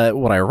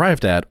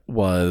arrived at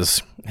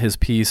was his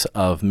piece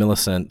of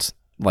Millicent,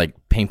 like,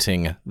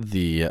 painting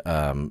the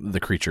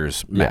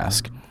creature's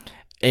mask.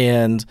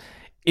 And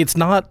it's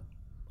not...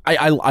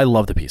 I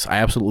love the piece. I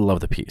absolutely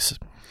love the piece.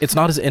 It's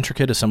not as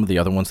intricate as some of the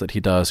other ones that he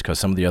does, because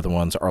some of the other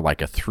ones are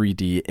like a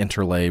 3D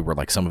interlay where,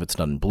 like, some of it's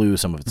done in blue,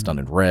 some of it's done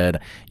in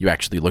red. You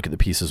actually look at the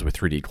pieces with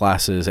 3D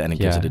glasses, and it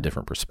gives it a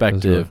different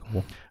perspective.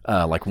 Really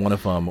cool. Like, one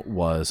of them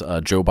was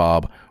Joe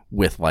Bob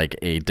with, like,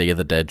 a Day of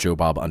the Dead Joe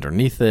Bob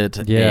underneath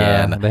it.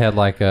 Yeah, and they had,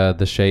 like,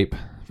 the shape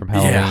from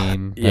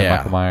Halloween.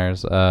 Michael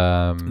Myers.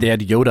 They had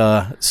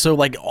Yoda. So,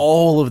 like,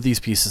 all of these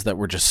pieces that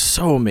were just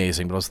so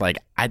amazing. But I was like,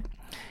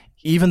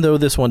 even though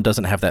this one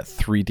doesn't have that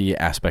 3D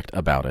aspect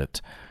about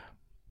it,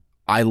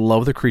 I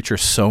love the creature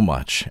so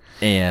much,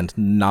 and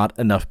not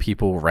enough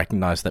people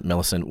recognize that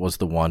Millicent was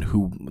the one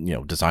who,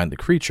 designed the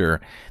creature,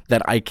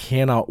 that I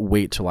cannot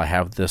wait till I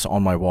have this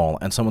on my wall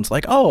and someone's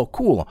like, oh,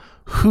 cool,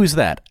 who's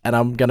that? And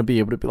I'm going to be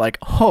able to be like,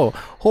 oh,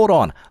 hold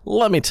on,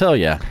 let me tell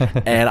you.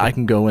 And I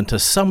can go into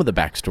some of the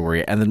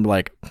backstory and then be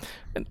like,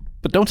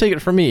 but don't take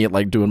it from me,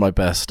 like, doing my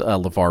best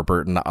LeVar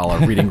Burton a la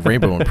Reading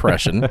Rainbow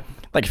impression.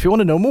 Like, if you want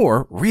to know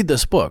more, read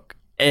this book.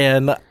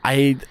 And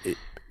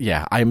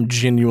I'm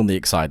genuinely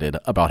excited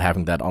about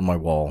having that on my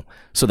wall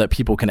so that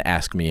people can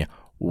ask me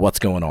what's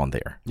going on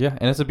there. Yeah,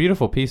 and it's a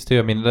beautiful piece, too.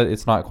 I mean,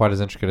 it's not quite as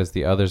intricate as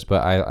the others,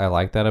 but I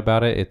like that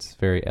about it. It's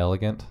very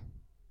elegant,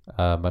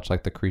 much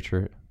like the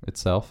creature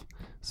itself.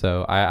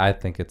 So I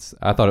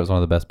thought it was one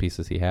of the best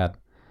pieces he had.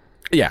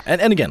 Yeah,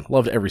 and again,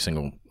 loved every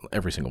single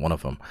one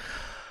of them.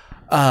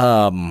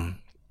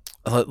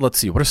 Let's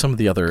see. What are some of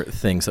the other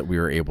things that we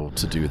were able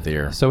to do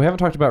there? So we haven't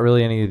talked about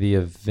really any of the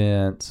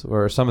events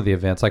or some of the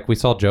events. Like we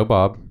saw Joe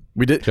Bob.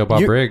 We did. Joe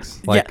Bob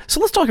Briggs. Yeah. So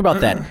let's talk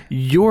about that.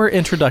 Your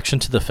introduction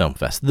to the Film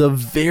Fest. The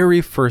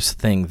very first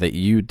thing that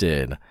you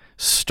did,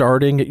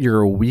 starting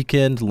your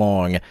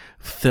weekend-long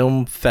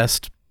Film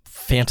Fest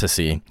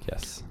fantasy,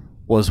 yes,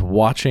 was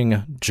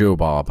watching Joe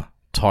Bob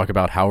talk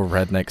about how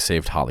redneck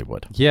saved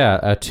Hollywood. Yeah,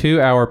 a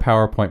 2-hour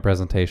PowerPoint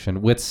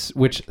presentation,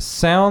 which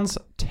sounds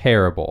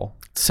terrible.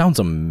 Sounds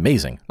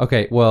amazing.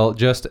 Okay, well,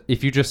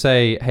 if you just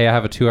say, "Hey, I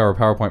have a 2-hour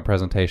PowerPoint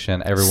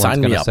presentation," everyone's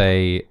going to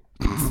say,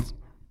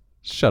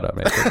 "Shut up,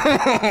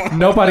 man."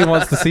 Nobody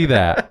wants to see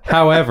that.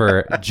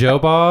 However, Joe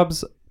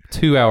Bob's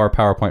 2-hour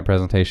PowerPoint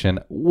presentation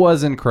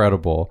was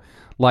incredible.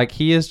 Like,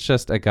 he is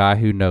just a guy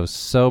who knows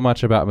so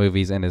much about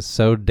movies and is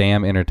so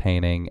damn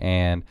entertaining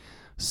and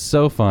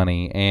so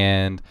funny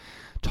and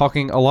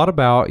talking a lot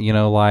about,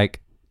 like,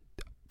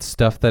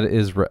 stuff that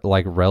is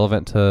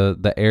relevant to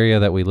the area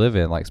that we live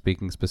in, like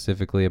speaking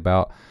specifically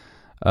about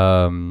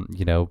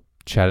Chattanooga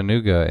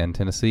and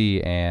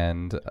Tennessee,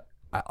 and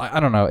I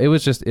don't know, it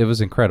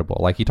was incredible.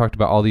 Like, he talked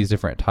about all these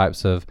different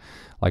types of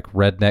like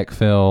redneck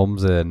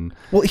films, and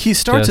he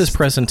starts his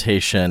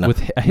presentation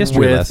with a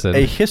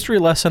history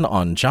lesson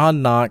on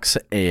John Knox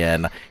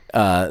and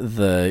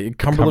the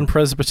Cumberland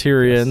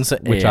Presbyterians,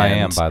 which I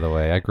am, by the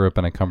way. I grew up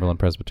in a Cumberland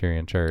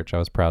Presbyterian church, I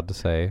was proud to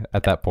say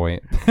at that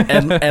point.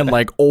 and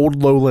like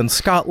old Lowland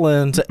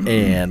Scotland,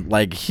 and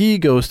like he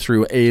goes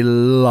through a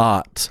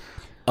lot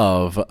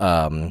of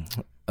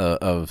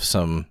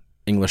some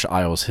English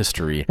Isles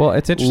history. Well,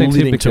 it's interesting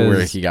leading too, because to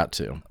where he got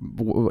to.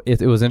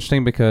 It was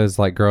interesting because,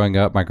 like, growing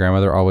up, my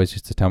grandmother always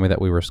used to tell me that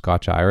we were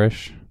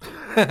Scotch-Irish.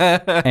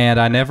 And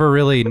I never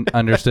really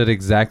understood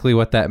exactly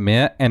what that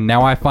meant. And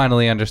now I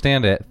finally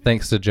understand it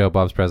thanks to Joe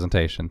Bob's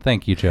presentation.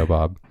 Thank you, Joe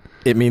Bob.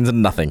 It means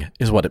nothing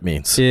is what it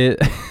means. Yeah,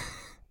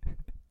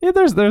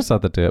 there's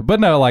something to it. But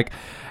no, like,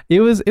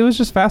 it was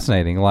just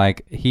fascinating.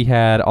 Like, he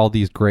had all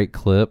these great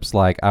clips.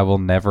 Like, I will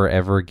never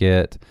ever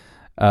get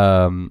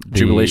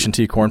Jubilation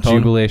Tea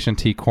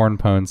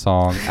Cornpone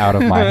song out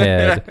of my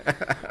head,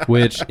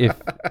 which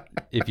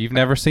if you've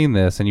never seen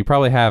this, and you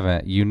probably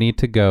haven't, you need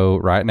to go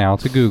right now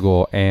to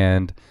Google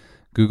and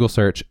Google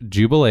search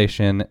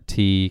Jubilation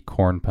Tea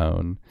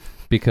Cornpone,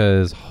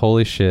 because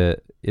holy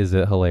shit, is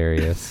it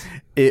hilarious.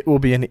 It will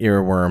be an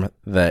earworm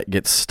that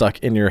gets stuck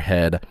in your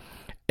head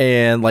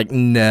and like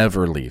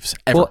never leaves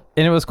ever. Well,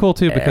 and it was cool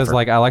too because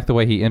like I like the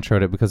way he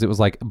introed it, because it was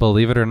like,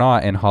 believe it or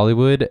not, in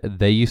Hollywood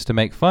they used to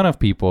make fun of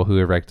people who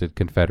erected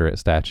Confederate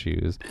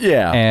statues.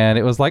 Yeah. And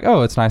it was like,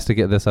 oh, it's nice to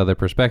get this other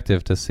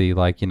perspective to see,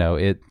 like,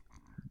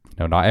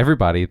 not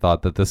everybody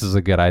thought that this is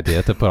a good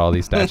idea to put all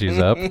these statues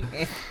up.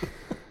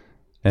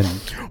 And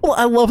well,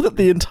 I love that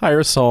the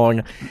entire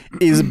song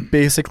is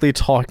basically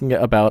talking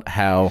about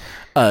how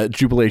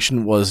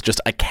Jubilation was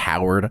just a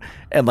coward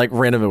and like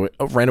ran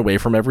away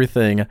from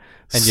everything.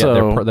 And yet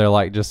they're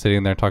like just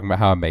sitting there talking about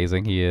how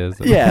amazing he is.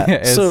 Yeah,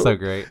 it's so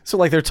great. So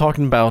like they're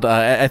talking about,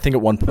 I think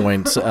at one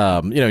point,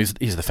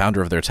 he's the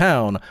founder of their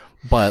town,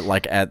 but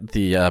like at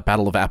the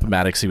Battle of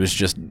Appomattox, he was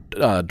just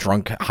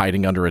drunk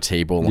hiding under a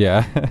table.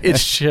 Yeah,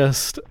 it's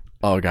just,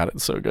 oh god,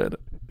 it's so good.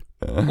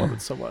 I love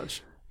it so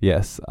much.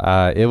 Yes,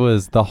 it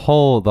was the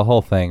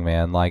whole thing,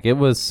 man. Like, it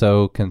was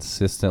so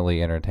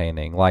consistently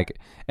entertaining. Like,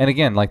 and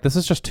again, like, this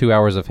is just 2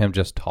 hours of him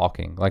just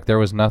talking. Like, there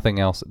was nothing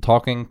else.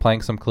 Talking,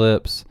 playing some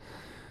clips,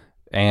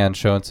 and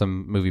showing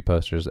some movie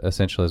posters,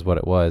 essentially is what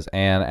it was.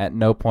 And at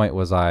no point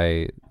was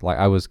I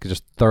was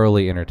just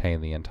thoroughly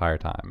entertained the entire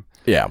time.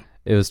 Yeah.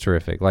 It was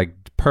terrific. Like,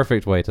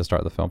 perfect way to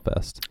start the film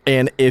fest.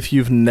 And if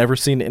you've never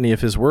seen any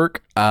of his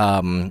work,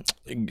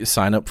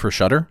 sign up for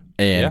Shudder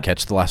and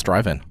catch The Last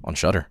Drive-In on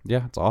Shudder.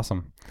 Yeah, it's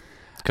awesome.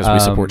 Because we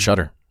support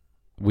Shudder.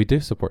 We do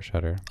support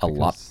Shudder. A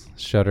lot.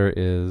 Shudder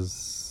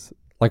is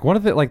like one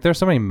of the, like, there's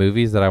so many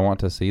movies that I want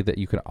to see that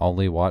you can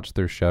only watch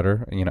through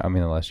Shudder.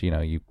 Unless,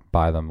 you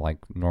buy them like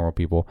normal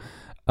people.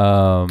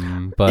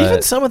 But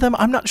even some of them,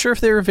 I'm not sure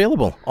if they're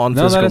available on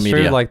physical that is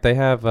media. True. Like, they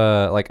have,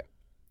 like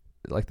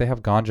they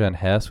have Ganja and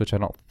Hess, which I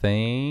don't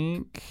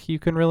think you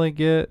can really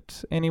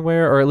get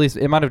anywhere, or at least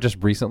it might have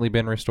just recently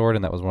been restored,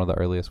 and that was one of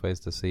the earliest ways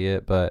to see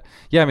it. But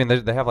yeah, I mean,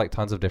 they have like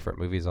tons of different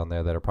movies on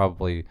there that are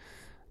probably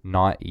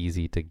not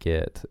easy to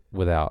get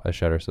without a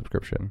Shudder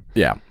subscription.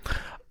 Yeah.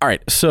 All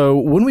right. So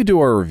when we do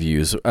our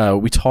reviews,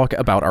 we talk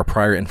about our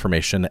prior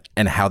information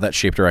and how that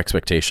shaped our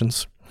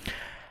expectations.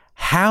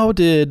 How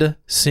did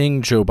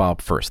seeing Joe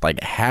Bob first,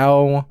 like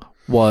how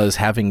was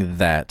having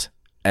that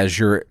as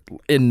your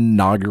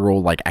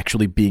inaugural, like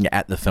actually being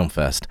at the film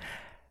fest,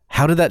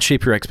 how did that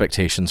shape your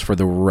expectations for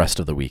the rest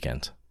of the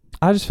weekend?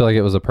 I just feel like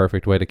it was a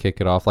perfect way to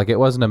kick it off. Like, it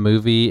wasn't a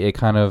movie. It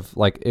kind of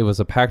like, it was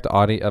a packed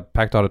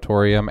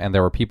auditorium, and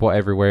there were people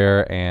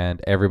everywhere,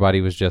 and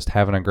everybody was just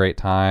having a great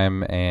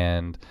time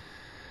and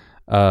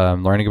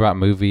learning about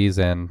movies,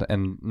 and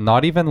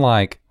not even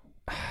like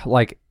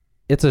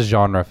it's a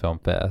genre film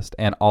fest,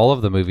 and all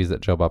of the movies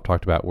that Joe Bob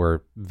talked about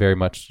were very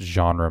much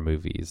genre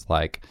movies.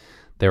 Like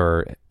there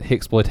were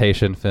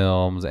exploitation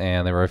films,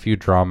 and there were a few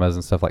dramas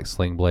and stuff like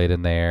Sling Blade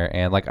in there,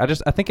 and like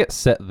I think it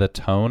set the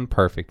tone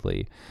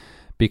perfectly.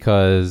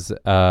 Because,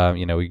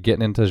 we're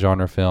getting into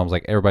genre films,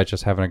 like everybody's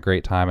just having a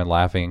great time and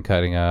laughing and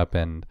cutting up.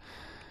 And,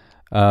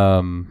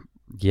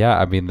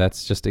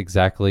 that's just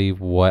exactly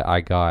what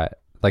I got.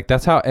 Like,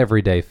 that's how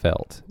every day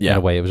felt in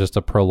a way. It was just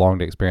a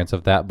prolonged experience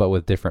of that, but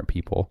with different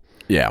people.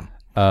 Yeah.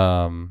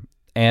 And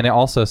it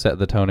also set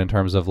the tone in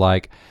terms of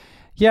like,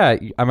 yeah,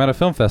 I'm at a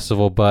film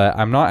festival, but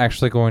I'm not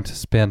actually going to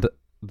spend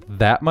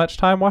that much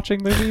time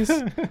watching movies.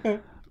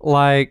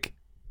 Like,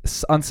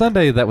 on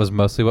Sunday, that was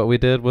mostly what we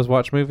did, was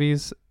watch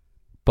movies.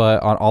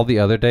 But on all the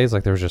other days,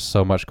 like there was just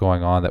so much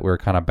going on that we were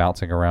kind of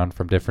bouncing around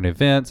from different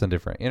events and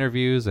different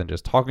interviews and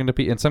just talking to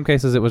people. In some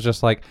cases, it was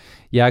just like,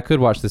 yeah, I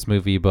could watch this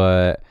movie,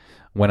 but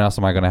when else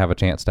am I going to have a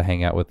chance to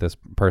hang out with this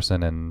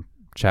person and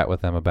chat with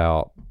them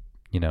about,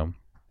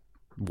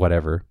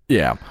 whatever.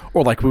 Yeah.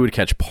 Or like we would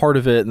catch part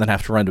of it and then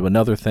have to run to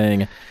another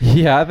thing.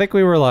 Yeah, I think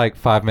we were like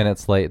 5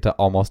 minutes late to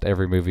almost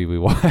every movie we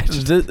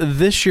watched.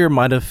 This year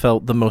might have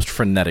felt the most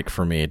frenetic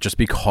for me just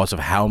because of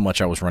how much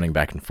I was running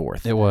back and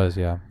forth. It was,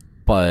 yeah.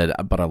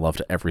 But I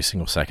loved every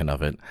single second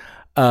of it.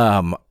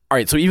 All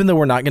right, so even though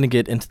we're not going to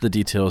get into the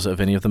details of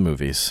any of the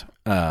movies,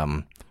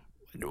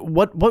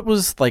 what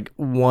was like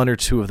one or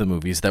two of the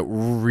movies that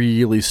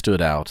really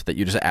stood out that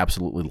you just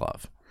absolutely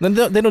love? Then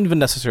they don't even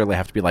necessarily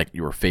have to be like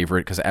your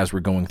favorite, because as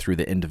we're going through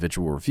the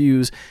individual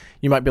reviews,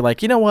 you might be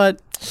like, you know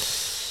what?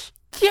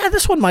 Yeah,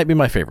 this one might be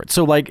my favorite.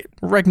 So like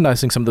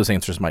recognizing some of those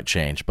answers might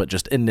change, but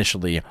just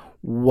initially,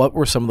 what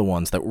were some of the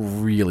ones that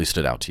really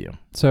stood out to you?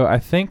 So I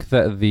think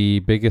that the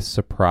biggest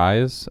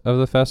surprise of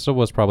the festival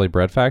was probably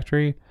Bread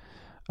Factory.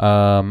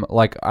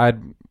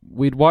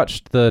 We'd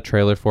watched the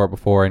trailer for it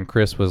before, and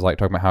Chris was like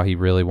talking about how he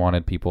really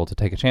wanted people to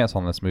take a chance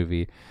on this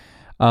movie.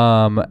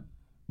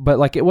 But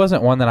like it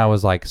wasn't one that I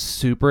was like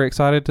super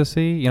excited to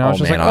see. I was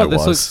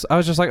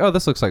just like,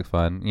 this looks like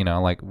fun.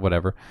 Like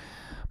whatever.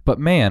 But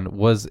man,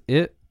 was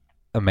it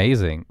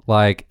amazing.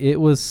 Like it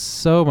was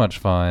so much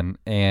fun,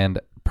 and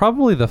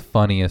probably the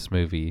funniest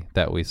movie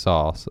that we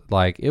saw.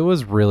 Like it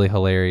was really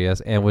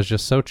hilarious and was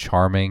just so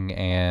charming,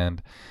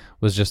 and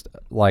was just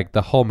like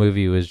the whole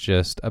movie was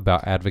just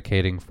about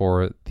advocating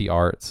for the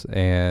arts,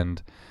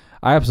 and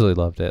I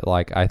absolutely loved it.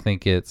 Like I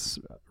think it's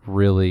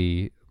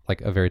really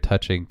like a very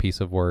touching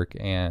piece of work,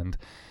 and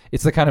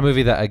it's the kind of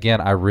movie that again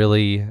I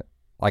really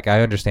like.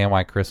 I understand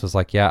why Chris was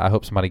like, yeah, I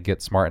hope somebody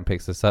gets smart and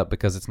picks this up,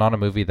 because it's not a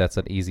movie that's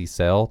an easy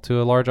sell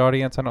to a large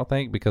audience, I don't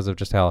think, because of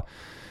just how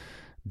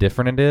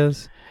different it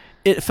is.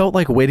 It felt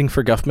like Waiting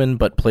for Guffman,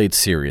 but played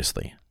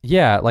seriously.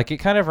 Yeah, like it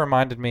kind of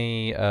reminded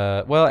me,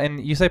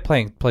 and you say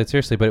played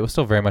seriously, but it was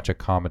still very much a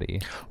comedy.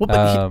 Well,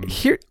 but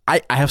here,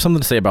 I have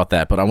something to say about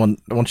that, but I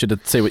want you to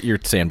say what you're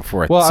saying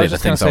before I say the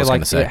things I was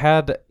going to say. It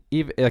had,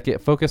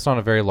 it focused on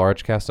a very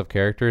large cast of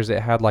characters. It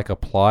had like a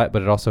plot,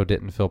 but it also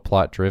didn't feel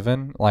plot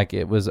driven. Like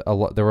it was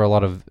there were a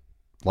lot of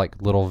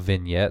like little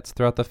vignettes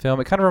throughout the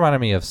film. It kind of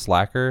reminded me of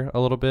Slacker a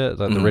little bit,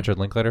 the Richard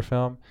Linklater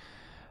film.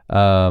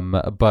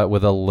 But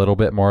with a little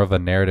bit more of a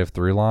narrative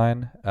through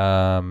line.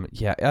 I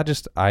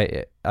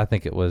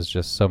think it was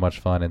just so much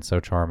fun and so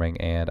charming,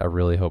 and I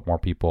really hope more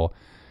people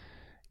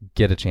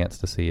get a chance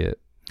to see it.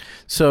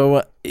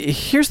 So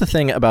here's the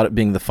thing about it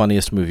being the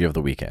funniest movie of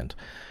the weekend.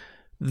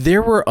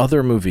 There were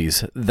other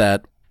movies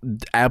that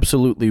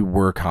absolutely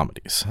were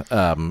comedies.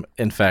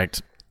 In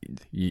fact,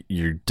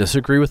 you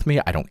disagree with me.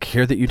 I don't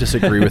care that you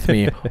disagree with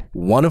me.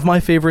 One of my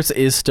favorites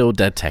is still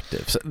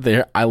Detectives.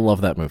 I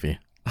love that movie.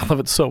 I love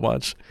it so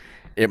much.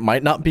 It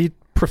might not be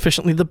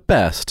proficiently the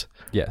best.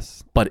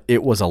 Yes. But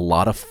it was a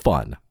lot of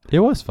fun. It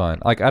was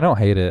fun. Like, I don't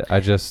hate it.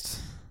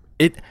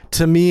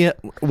 To me,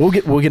 we'll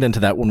get into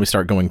that when we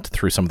start going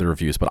through some of the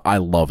reviews, but I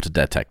loved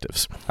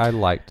Detectives. I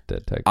liked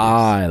Detectives.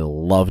 I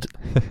loved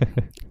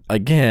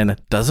again,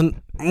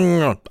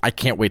 I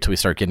can't wait till we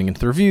start getting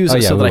into the reviews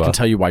so that I can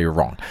tell you why you're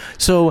wrong.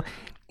 So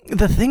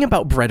the thing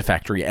about Bread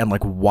Factory and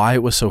like why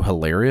it was so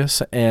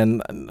hilarious,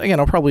 and again,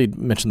 I'll probably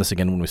mention this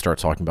again when we start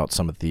talking about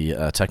some of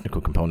the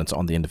technical components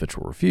on the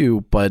individual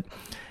review, but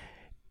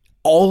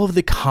all of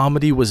the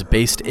comedy was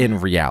based in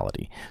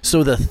reality.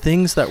 So the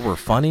things that were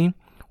funny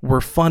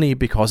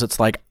because it's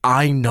like,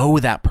 I know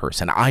that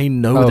person. I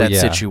know that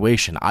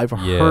situation. I've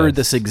heard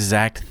this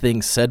exact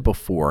thing said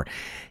before.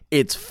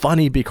 It's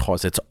funny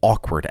because it's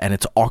awkward, and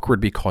it's awkward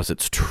because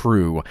it's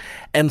true.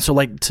 And so,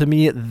 like, to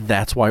me,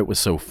 that's why it was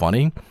so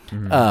funny.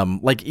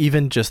 Mm-hmm. Like,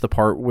 even just the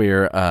part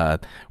where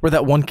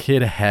that one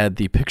kid had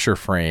the picture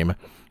frame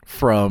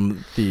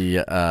from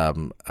the,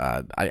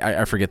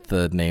 I forget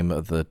the name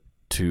of the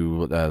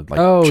two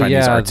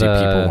Chinese artsy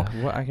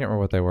people. Well, I can't remember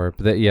what they were,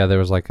 but there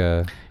was like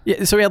a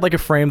so he had like a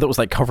frame that was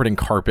like covered in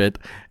carpet,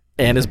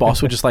 and his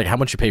boss was just like, how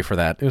much you pay for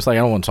that? He was like,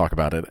 I don't want to talk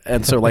about it.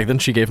 And so like then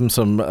she gave him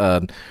some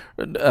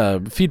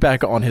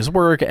feedback on his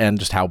work and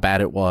just how bad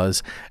it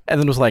was, and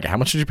then was like, how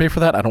much did you pay for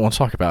that? I don't want to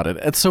talk about it.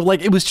 And so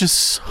like it was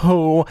just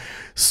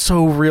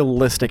so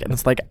realistic, and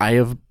it's like I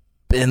have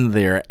been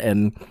there,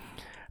 and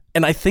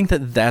And I think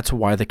that that's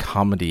why the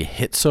comedy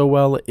hit so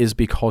well, is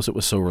because it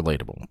was so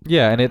relatable.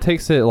 Yeah, and it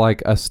takes it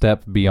like a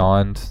step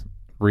beyond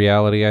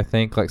reality, I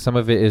think. Like some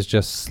of it is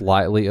just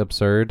slightly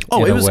absurd.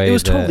 Oh, it was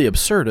totally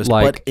absurdist,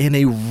 but in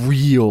a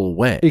real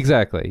way.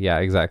 Exactly. Yeah,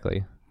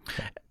 exactly.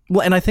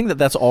 Well, and I think that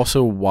that's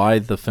also why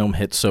the film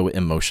hit so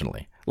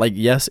emotionally. Like,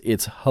 yes,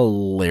 it's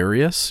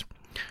hilarious,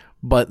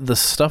 but the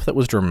stuff that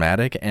was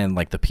dramatic and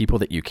like the people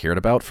that you cared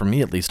about, for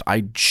me at least,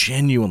 I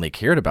genuinely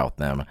cared about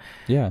them.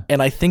 Yeah.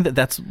 And I think that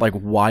that's like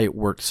why it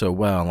worked so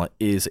well,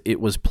 is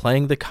it was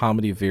playing the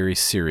comedy very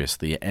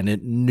seriously and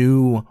it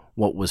knew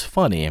what was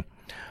funny,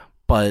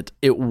 but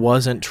it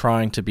wasn't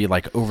trying to be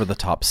like over the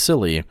top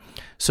silly,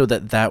 so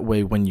that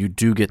way when you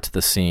do get to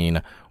the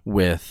scene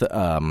with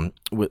the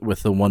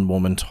one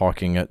woman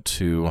talking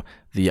to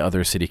the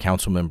other city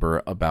council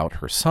member about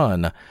her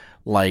son,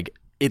 like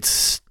it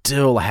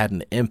still had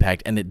an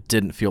impact and it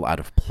didn't feel out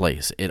of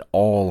place. It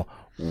all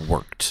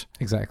worked.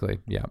 Exactly.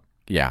 Yeah.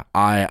 Yeah.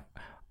 I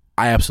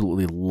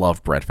absolutely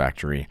love Bread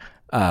Factory.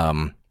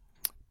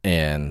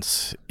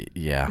 And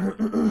yeah,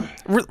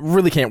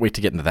 really can't wait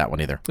to get into that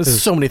one either.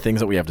 There's so many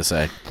things that we have to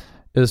say.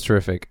 It was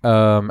terrific.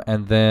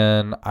 And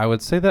then I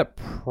would say that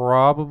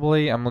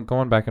probably, I'm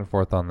going back and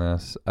forth on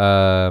this.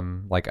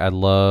 Like I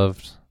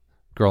loved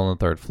Girl on the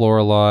Third Floor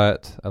a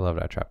lot. I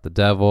loved I Trapped the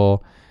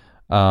Devil.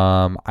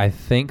 I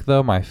think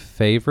though my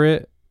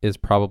favorite is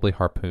probably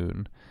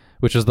Harpoon,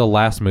 which is the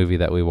last movie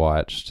that we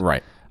watched.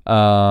 Right.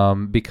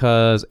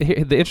 Because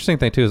the interesting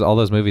thing too is all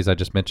those movies I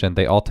just mentioned,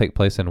 they all take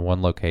place in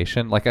one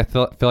location. Like I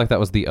feel like that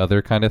was the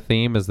other kind of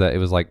theme, is that it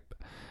was like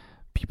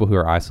people who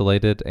are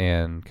isolated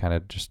and kind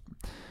of just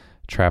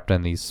trapped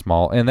in these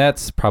small, and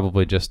that's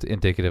probably just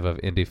indicative of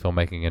indie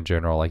filmmaking in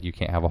general. Like you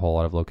can't have a whole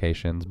lot of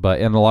locations,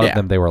 but in a lot of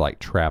them they were like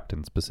trapped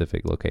in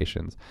specific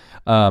locations.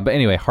 But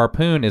anyway,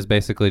 Harpoon is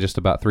basically just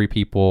about three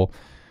people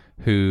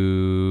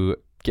who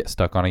get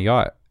stuck on a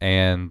yacht,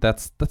 and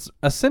that's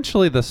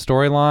essentially the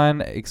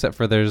storyline, except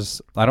for I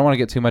don't want to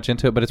get too much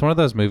into it, but it's one of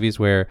those movies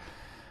where,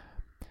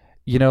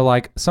 you know,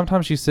 like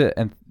sometimes you sit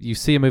and you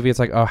see a movie, it's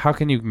like, oh, how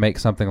can you make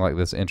something like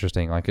this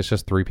interesting? Like it's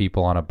just three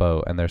people on a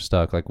boat and they're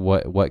stuck. Like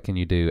what can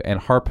you do? And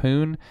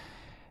Harpoon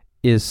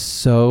is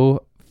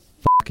so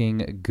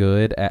fucking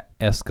good at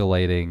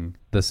escalating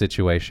the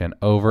situation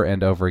over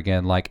and over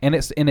again. Like, and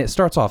it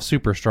starts off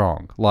super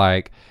strong.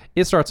 Like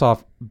it starts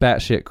off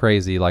batshit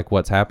crazy, like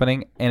what's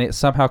happening, and it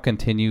somehow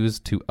continues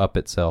to up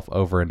itself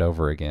over and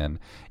over again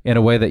in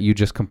a way that you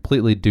just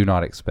completely do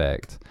not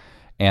expect.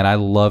 And I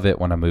love it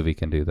when a movie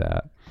can do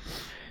that.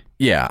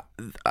 Yeah,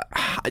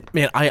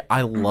 man,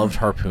 I loved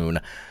Harpoon.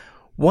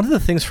 One of the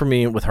things for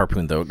me with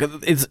Harpoon, though,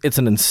 it's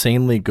an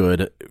insanely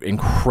good,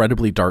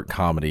 incredibly dark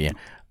comedy.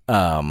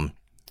 I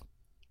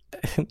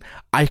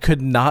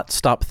could not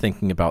stop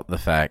thinking about the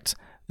fact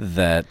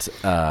that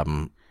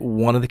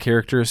one of the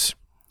characters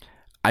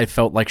I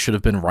felt like should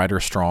have been Ryder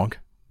Strong.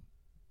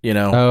 You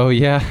know? Oh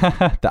yeah,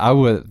 that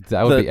would be.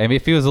 I mean,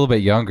 if he was a little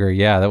bit younger,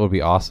 yeah, that would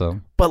be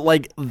awesome. But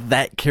like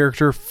that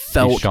character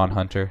felt Sean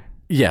Hunter.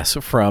 Yes,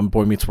 from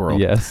Boy Meets World.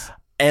 Yes.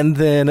 And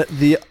then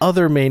the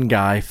other main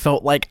guy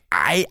felt like,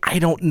 I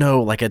don't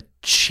know, like a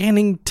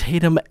Channing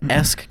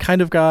Tatum-esque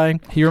kind of guy.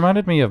 He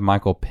reminded me of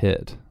Michael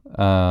Pitt,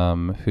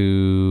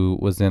 who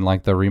was in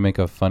like the remake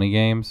of Funny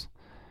Games.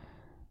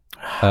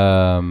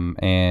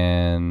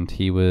 And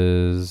he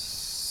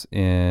was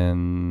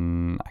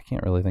in, I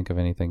can't really think of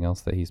anything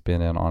else that he's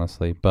been in,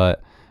 honestly.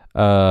 But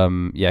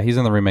yeah, he's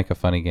in the remake of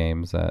Funny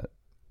Games. I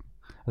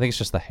think it's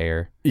just the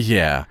hair.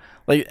 Yeah.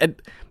 Like,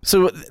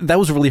 so that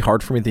was really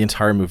hard for me. The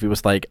entire movie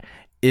was like,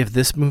 if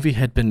this movie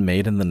had been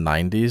made in the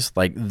 90s,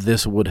 like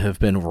this would have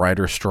been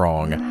Ryder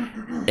Strong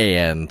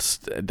and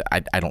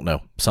I don't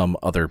know, some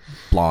other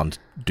blonde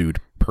dude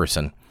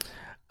person.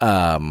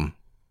 That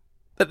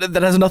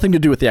has nothing to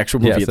do with the actual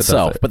movie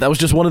itself, but that was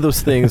just one of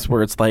those things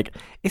where it's like,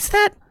 is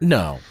that?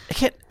 No. I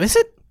can't, is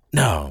it?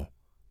 No.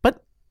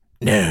 But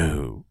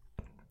no.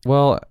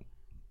 Well,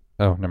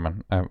 oh, never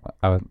mind. I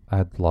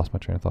had lost my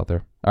train of thought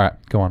there. All right,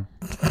 go on.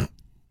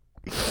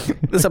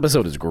 This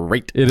episode is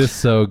great. It is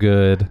so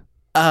good.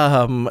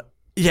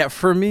 Yeah,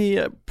 for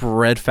me,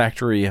 Bread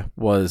Factory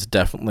was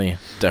definitely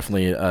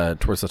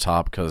towards the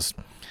top because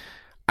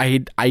I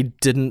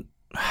didn't.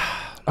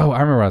 Oh,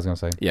 I remember what I was gonna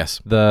say.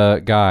 Yes,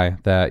 the guy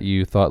that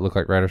you thought looked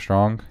like Ryder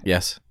Strong.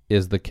 Yes,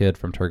 is the kid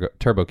from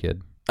Turbo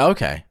Kid.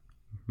 Okay,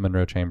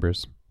 Monroe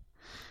Chambers.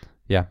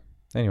 Yeah.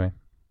 Anyway,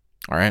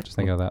 all right. Just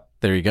thinking of that.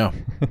 There you go.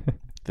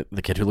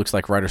 The kid who looks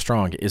like Ryder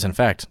Strong is in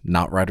fact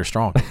not Ryder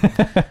Strong.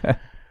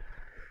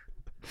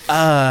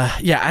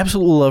 Yeah, I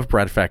absolutely love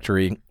Bread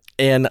Factory,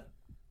 and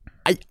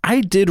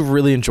I did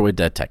really enjoy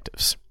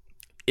Detectives.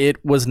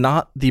 It was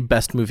not the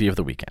best movie of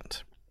the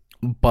weekend,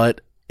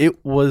 but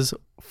it was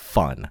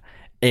fun,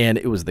 and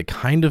it was the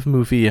kind of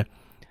movie.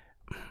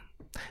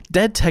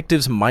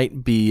 Detectives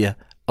might be,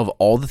 of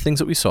all the things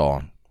that we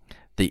saw,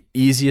 the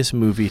easiest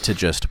movie to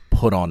just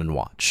put on and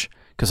watch,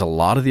 because a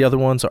lot of the other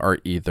ones are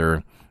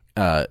either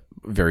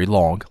very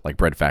long, like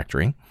Bread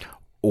Factory,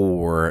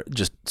 or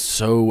just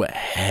so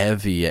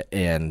heavy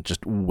and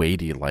just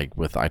weighty, like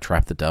with I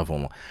Trapped the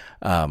Devil.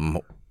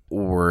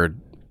 or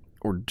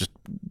just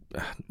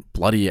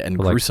bloody and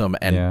gruesome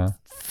and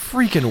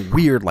freaking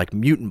weird, like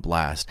Mutant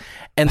Blast.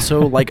 And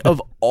so, like,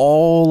 of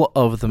all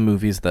of the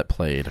movies that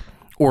played,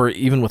 or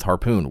even with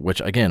Harpoon,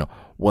 which again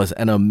was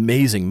an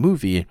amazing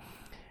movie,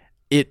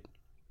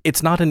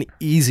 it's not an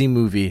easy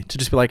movie to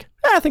just be like,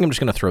 I think I'm just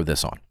going to throw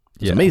this on.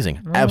 It's amazing.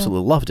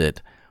 Absolutely loved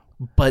it.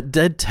 But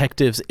Dead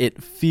Detectives,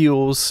 it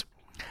feels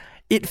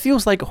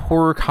like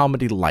horror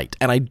comedy light.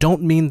 And I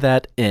don't mean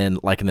that in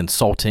like an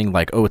insulting,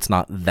 like, oh, it's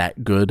not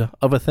that good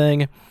of a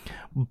thing.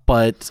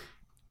 But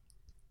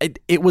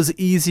it was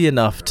easy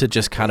enough to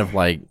just kind of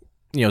like,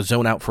 you know,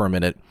 zone out for a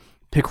minute,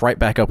 pick right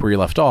back up where you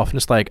left off, and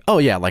just like, oh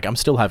yeah, like I'm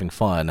still having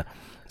fun.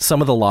 Some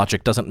of the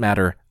logic doesn't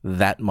matter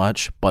that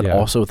much, but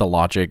also the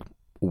logic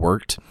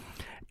worked.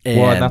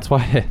 And that's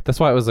why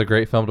it was a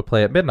great film to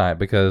play at midnight,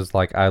 because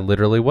like I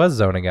literally was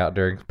zoning out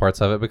during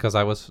parts of it because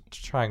I was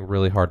trying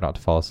really hard not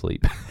to fall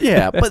asleep.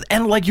 Yeah, but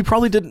and like you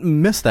probably didn't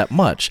miss that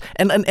much.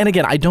 And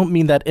again, I don't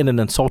mean that in an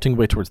insulting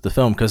way towards the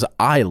film, because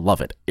I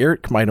love it.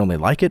 Eric might only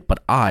like it,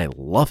 but I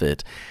love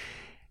it.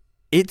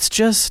 It's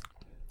just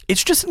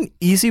an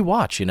easy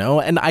watch, you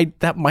know? And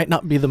that might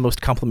not be the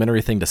most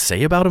complimentary thing to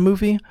say about a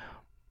movie,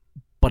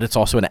 but it's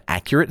also an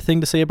accurate thing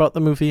to say about the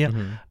movie.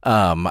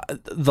 Mm-hmm.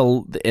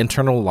 The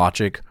internal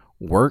logic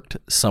worked.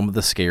 Some of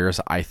the scares,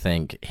 I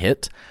think,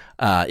 hit.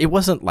 It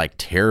wasn't like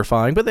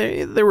terrifying, but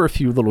there were a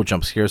few little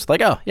jump scares.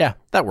 Like, oh yeah,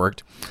 that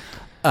worked.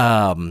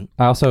 I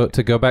also,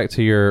 to go back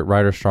to your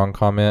Ryder Strong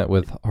comment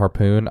with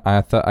Harpoon,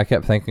 I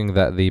kept thinking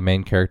that the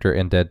main character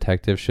in Dead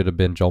Detective should have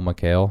been Joel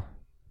McHale.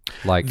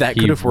 Like, that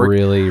could have worked.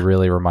 Really,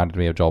 really reminded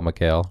me of Joel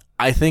McHale.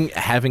 I think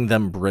having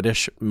them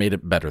British made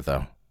it better,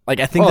 though. Like,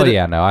 I think.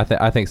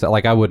 I think so.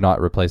 Like, I would not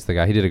replace the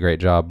guy. He did a great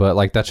job, but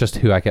like that's just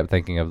who I kept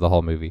thinking of the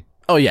whole movie.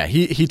 Oh yeah,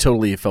 he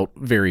totally felt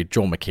very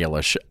Joel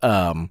McHale-ish.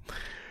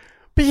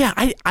 But yeah,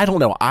 I don't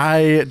know.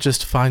 I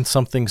just find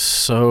something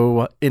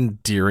so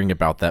endearing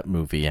about that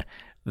movie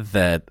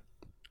that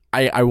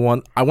I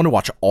want to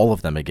watch all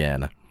of them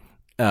again.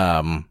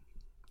 It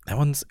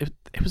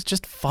was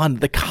just fun.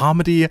 The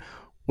comedy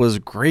was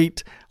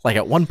great. Like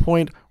at one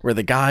point where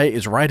the guy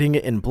is writing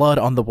in blood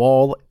on the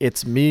wall,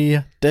 "It's me,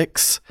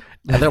 Dix."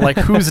 And they're like,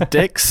 "Who's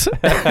Dix?"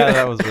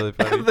 That was really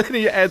funny. And then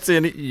he adds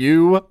in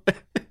 "you."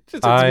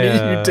 It's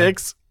me, you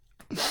Dix.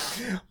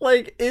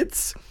 Like,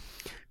 it's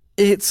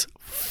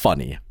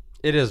funny.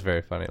 It is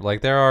very funny.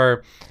 Like, there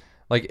are,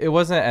 like, it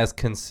wasn't as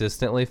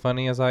consistently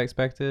funny as I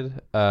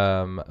expected.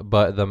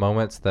 But the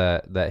moments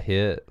that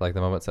hit, like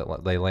the moments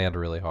that they land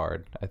really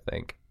hard, I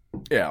think.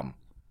 Yeah.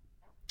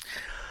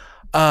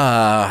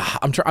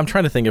 I'm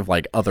trying to think of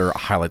like other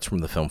highlights from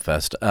the film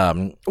fest.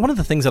 One of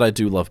the things that I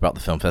do love about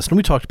the film fest, and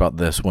we talked about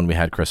this when we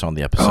had Chris on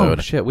the episode.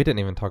 Oh shit, we didn't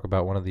even talk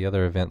about one of the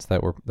other events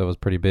that was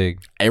pretty big.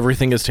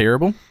 Everything is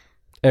Terrible.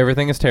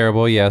 Everything is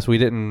Terrible. Yes, we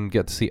didn't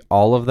get to see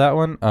all of that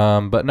one.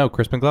 But no,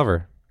 Crispin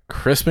Glover.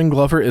 Crispin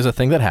Glover is a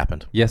thing that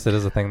happened. Yes, it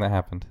is a thing that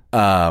happened.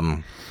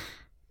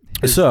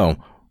 So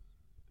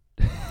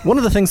one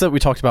of the things that we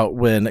talked about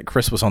when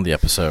Chris was on the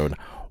episode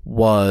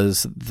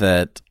was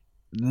that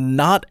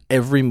not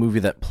every movie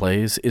that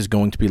plays is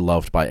going to be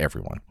loved by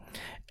everyone.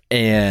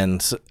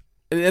 And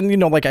you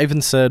know, like I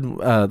even said,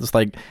 it's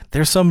like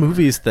there's some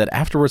movies that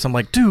afterwards I'm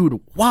like,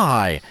 dude,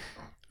 why?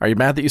 Are you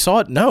mad that you saw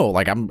it? No,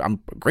 like I'm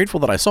grateful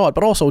that I saw it,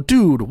 but also,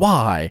 dude,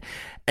 why?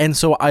 And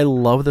so I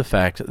love the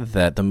fact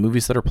that the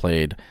movies that are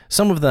played,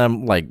 some of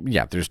them, like,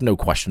 yeah, there's no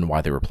question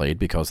why they were played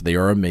because they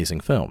are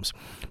amazing films.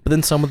 But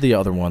then some of the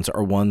other ones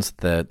are ones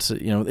that,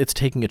 you know, it's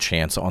taking a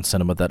chance on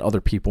cinema that other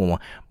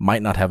people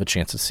might not have a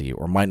chance to see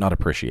or might not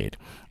appreciate.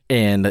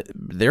 And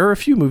there are a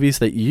few movies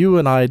that you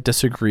and I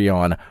disagree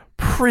on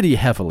pretty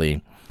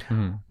heavily.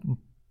 Mm-hmm.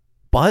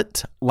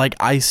 But, like,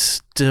 I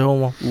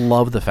still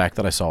love the fact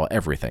that I saw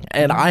everything.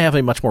 And I have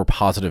a much more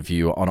positive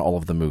view on all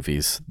of the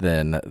movies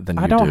than you do.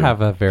 I don't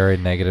have a very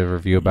negative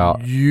review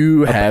about...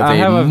 You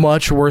have a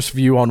much worse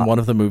view on one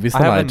of the movies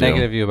than I do. I have a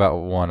negative view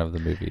about one of the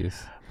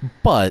movies.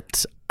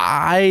 But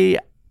I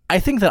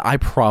think that I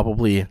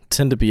probably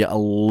tend to be a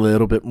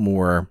little bit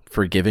more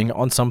forgiving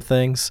on some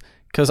things.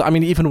 Because, I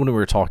mean, even when we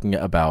were talking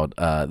about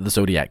the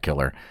Zodiac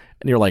Killer,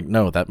 and you're like,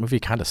 no, that movie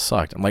kind of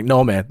sucked. I'm like,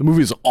 no, man, the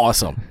movie is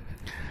awesome.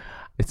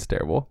 It's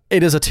terrible.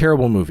 It is a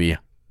terrible movie,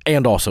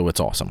 and also it's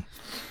awesome.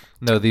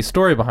 No, the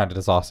story behind it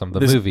is awesome. The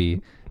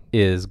movie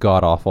is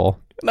god-awful.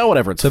 No,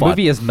 whatever, it's fun. The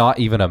movie is not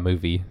even a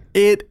movie.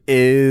 It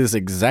is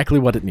exactly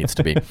what it needs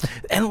to be.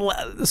 And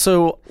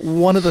so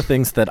one of the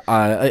things that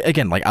I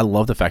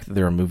love the fact that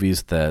there are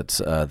movies that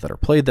are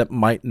played that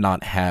might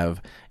not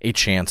have a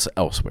chance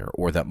elsewhere,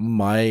 or that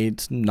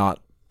might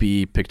not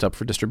be picked up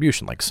for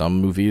distribution. Like some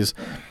movies,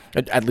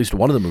 at least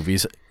one of the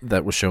movies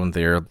that was shown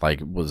there,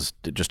 like, was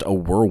just a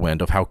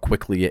whirlwind of how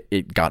quickly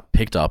it got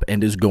picked up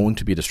and is going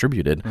to be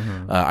distributed.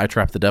 Mm-hmm. I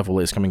Trapped the Devil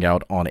is coming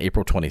out on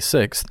April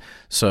 26th.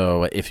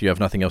 So if you have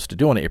nothing else to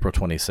do on April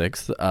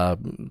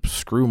 26th,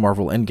 screw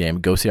Marvel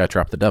Endgame, go see I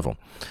Trapped the Devil.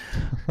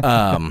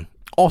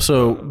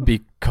 Also,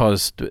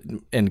 because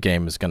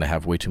Endgame is going to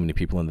have way too many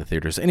people in the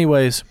theaters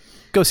anyways,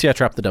 go see I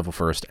Trapped the Devil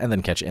first, and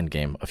then catch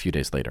Endgame a few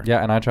days later.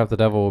 Yeah, and I Trapped the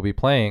Devil will be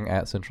playing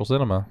at Central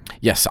Cinema.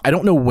 Yes, I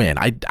don't know when.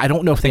 I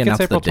don't know if they announced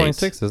the date. April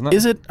 26th, isn't it?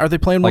 Is it? Are they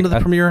playing one of the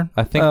premiere?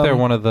 I think they're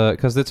one of the,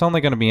 because it's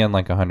only going to be in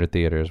like 100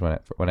 theaters when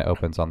it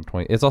opens on the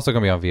 20th. It's also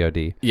going to be on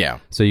VOD. Yeah.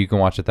 So you can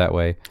watch it that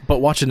way.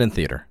 But watch it in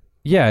theater.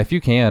 Yeah, if you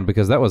can,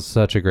 because that was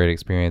such a great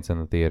experience in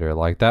the theater.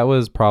 Like, that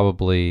was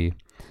probably,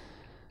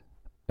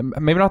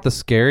 maybe not the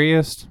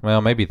scariest,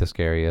 well, maybe the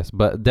scariest,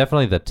 but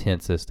definitely the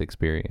tensest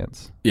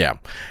experience. Yeah.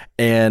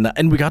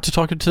 And we got to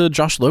talk to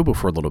Josh Lobo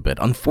for a little bit.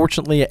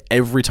 Unfortunately,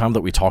 every time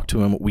that we talked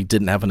to him, we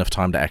didn't have enough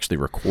time to actually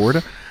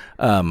record.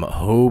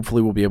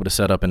 Hopefully we'll be able to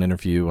set up an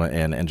interview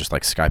and just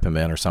like Skype him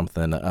in or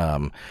something.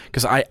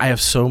 Because I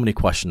have so many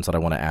questions that I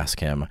want to ask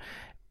him.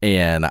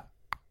 And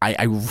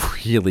I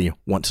really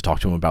want to talk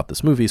to him about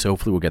this movie, so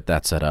hopefully we'll get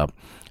that set up.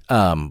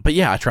 But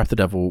yeah, I Trapped the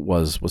Devil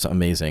was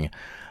amazing.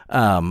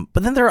 But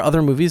then there are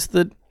other movies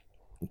that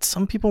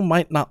some people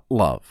might not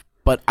love,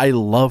 but I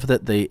love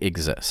that they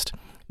exist.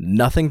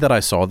 Nothing that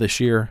I saw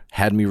this year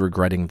had me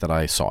regretting that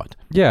I saw it.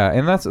 Yeah,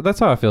 and that's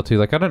how I feel too.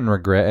 Like, I didn't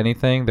regret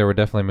anything. There were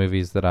definitely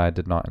movies that I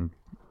did not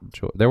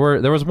enjoy. There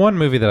was one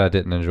movie that I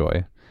didn't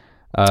enjoy.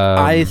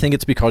 I think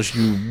it's because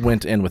you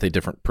went in with a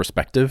different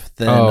perspective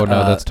than... Oh,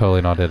 no, that's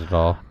totally not it at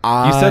all.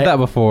 You said that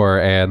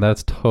before, and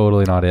that's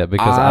totally not it,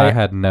 because I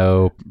had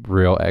no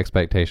real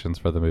expectations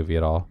for the movie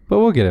at all. But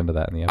we'll get into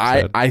that in the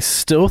episode. I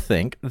still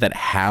think that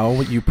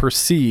how you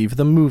perceive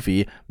the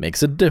movie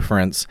makes a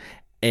difference,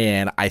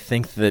 and I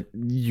think that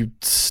you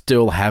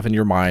still have in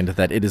your mind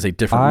that it is a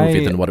different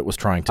movie than what it was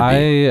trying to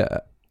be.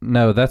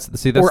 No, that's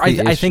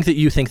I think that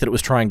you think that it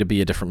was trying to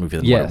be a different movie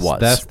than what it was.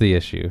 That's the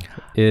issue.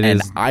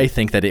 I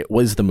think that it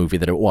was the movie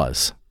that it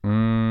was.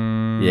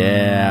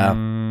 Yeah.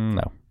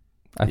 No.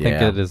 I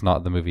think it is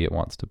not the movie it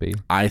wants to be.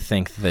 I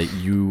think that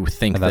you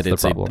think that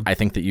it's I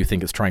think that you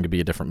think it's trying to be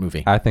a different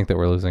movie. I think that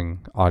we're losing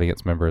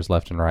audience members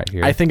left and right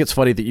here. I think it's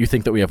funny that you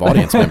think that we have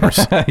audience members.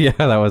 Yeah,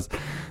 that was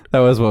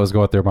what was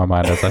going through my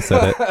mind as I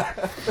said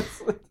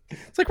it.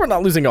 It's like we're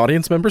not losing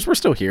audience members. We're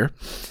still here.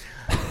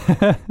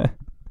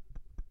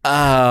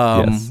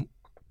 Yes.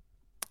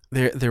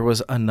 There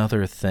was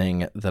another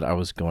thing that I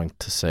was going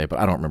to say, but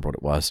I don't remember what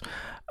it was.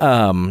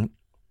 I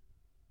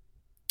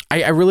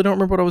really don't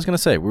remember what I was going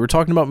to say. We were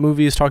talking about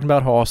movies, talking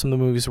about how awesome the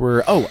movies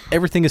were. Oh,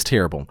 Everything is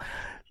Terrible.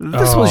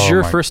 This was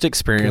your first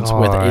experience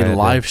with a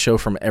live show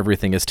from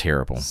Everything is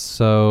Terrible.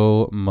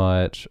 So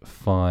much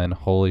fun.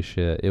 Holy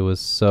shit. It was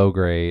so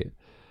great.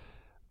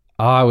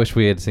 Oh, I wish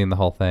we had seen the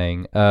whole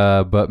thing.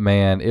 But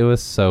man, it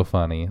was so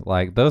funny.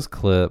 Like, those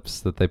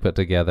clips that they put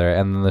together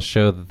and then the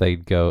show that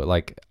they'd go,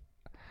 like,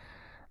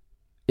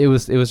 it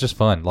was just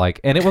fun. Like,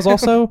 and it was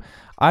also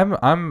I'm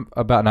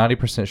about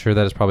 90% sure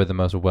that is probably the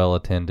most well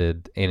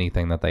attended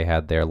anything that they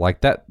had there. Like,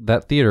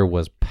 that theater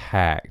was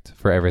packed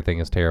for Everything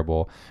is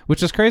Terrible,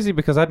 which is crazy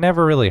because I'd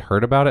never really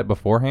heard about it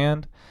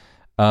beforehand.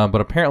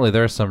 But apparently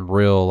there's some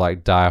real,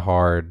 like,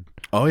 diehard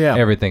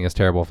Everything is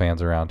Terrible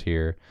fans around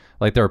here.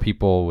 Like, there were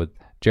people with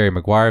Jerry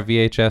Maguire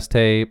VHS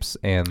tapes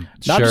and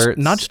shirts.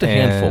 Not just a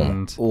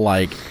handful,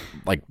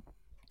 like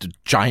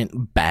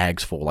giant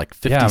bags full, like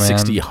 50,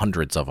 60,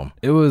 hundreds of them.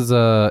 It was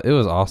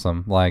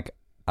awesome. Like,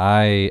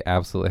 I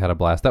absolutely had a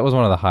blast. That was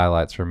one of the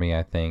highlights for me,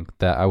 I think,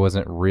 that I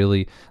wasn't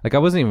really, like, we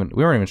weren't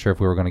even sure if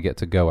we were going to get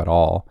to go at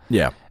all.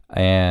 Yeah.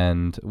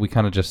 And we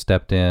kind of just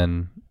stepped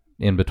in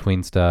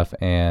between stuff,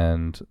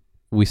 and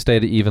we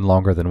stayed even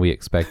longer than we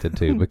expected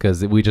to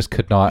because we just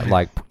could not,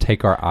 like,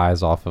 take our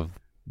eyes off of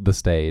the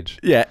stage.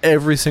 Yeah,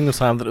 every single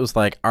time that it was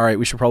like, all right,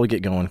 we should probably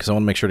get going because I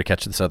want to make sure to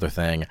catch this other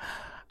thing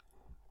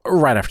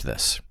right after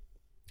this.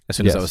 As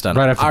soon as that was done.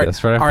 Right after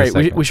this. All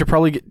right, we should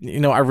probably get,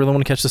 I really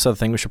want to catch this other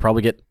thing. We should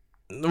probably get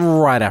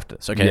right after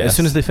this. Okay, as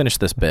soon as they finish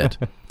this bit.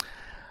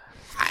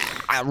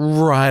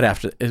 Right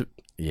after it,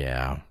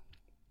 yeah.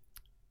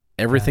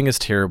 Everything is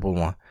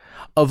Terrible.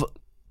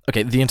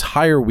 The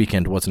entire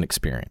weekend was an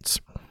experience.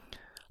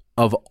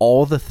 Of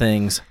all the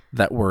things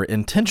that were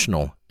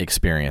intentional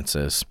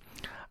experiences,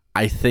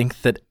 I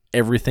think that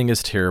Everything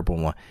is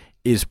Terrible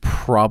is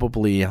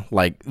probably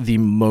like the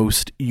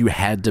most you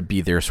had to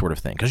be there sort of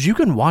thing. Because you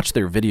can watch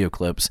their video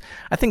clips.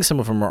 I think some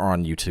of them are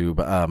on YouTube.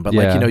 But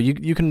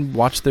you can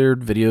watch their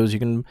videos. You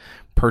can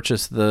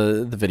purchase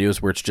the videos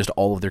where it's just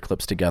all of their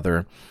clips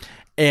together.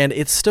 And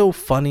it's still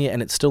funny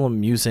and it's still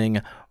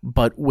amusing,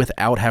 but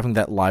without having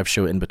that live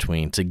show in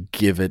between to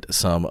give it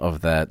some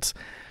of that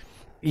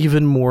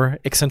even more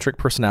eccentric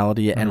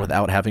personality and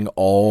without having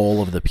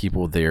all of the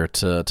people there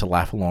to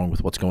laugh along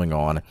with what's going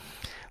on.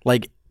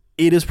 Like,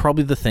 it is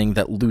probably the thing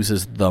that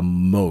loses the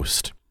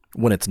most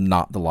when it's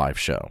not the live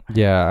show.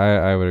 Yeah,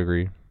 I would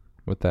agree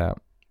with that.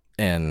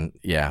 And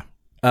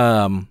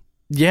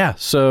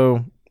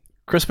so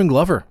Crispin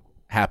Glover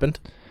happened.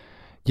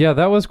 Yeah,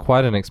 that was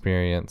quite an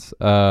experience.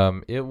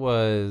 It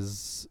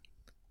was...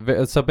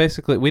 So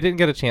basically, we didn't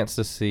get a chance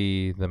to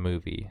see the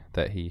movie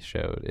that he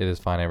showed. It is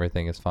Fine,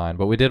 Everything is Fine.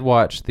 But we did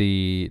watch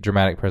the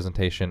dramatic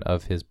presentation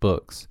of his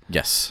books.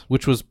 Yes.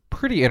 Which was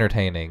pretty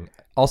entertaining.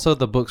 Also,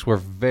 the books were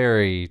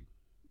very...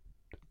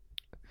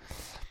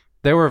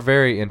 They were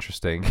very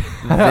interesting.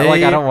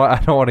 Like I don't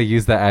want to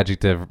use that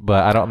adjective,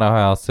 but I don't know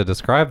how else to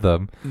describe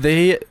them.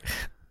 They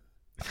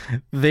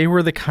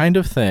were the kind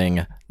of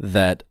thing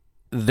that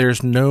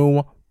there's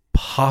no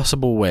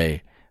possible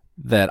way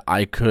that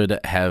I could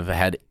have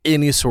had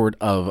any sort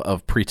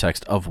of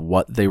pretext of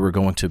what they were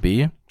going to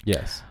be.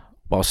 Yes.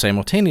 While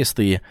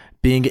simultaneously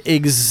being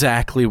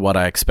exactly what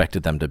I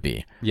expected them to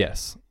be.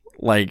 Yes.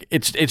 Like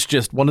it's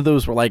just one of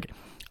those where like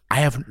I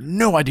have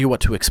no idea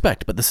what to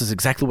expect, but this is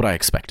exactly what I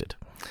expected.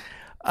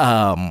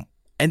 And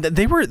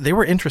they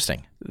were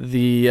interesting.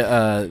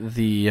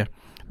 The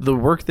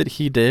work that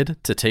he did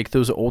to take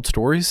those old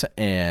stories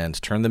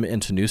and turn them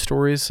into new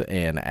stories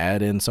and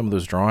add in some of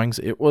those drawings,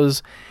 it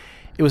was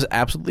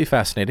absolutely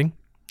fascinating.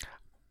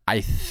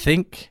 I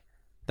think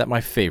that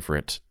my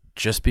favorite,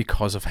 just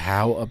because of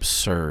how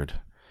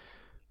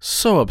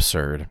so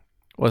absurd,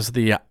 was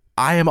the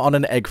I am on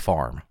an egg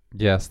farm.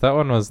 Yes, that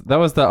was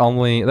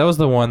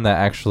the one that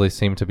actually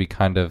seemed to be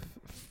kind of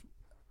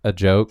a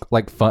joke,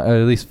 like fun, or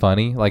at least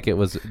funny, like it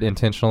was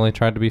intentionally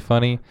tried to be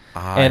funny.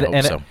 I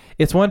hope so.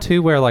 It's one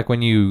too where like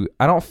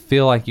I don't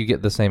feel like you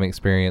get the same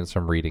experience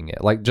from reading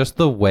it. Like just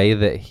the way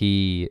that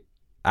he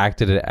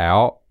acted it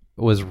out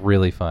was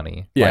really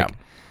funny. Yeah.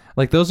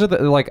 Like those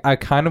are I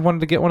kind of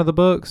wanted to get one of the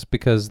books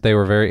because they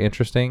were very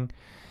interesting.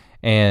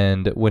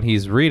 And when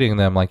he's reading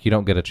them, like you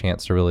don't get a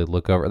chance to really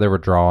look over. There were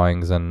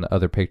drawings and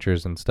other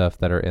pictures and stuff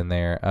that are in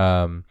there.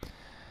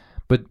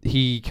 But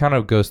he kind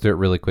of goes through it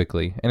really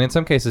quickly. And in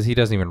some cases, he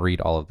doesn't even read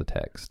all of the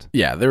text.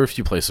 Yeah, there were a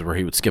few places where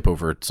he would skip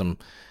over some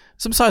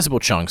sizable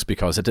chunks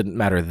because it didn't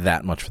matter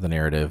that much for the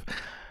narrative.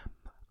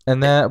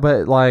 And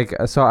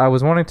so I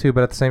was wanting to,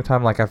 but at the same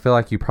time, like I feel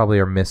like you probably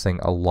are missing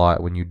a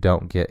lot when you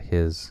don't get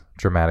his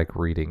dramatic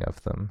reading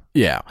of them.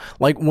 Yeah,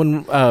 like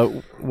when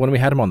we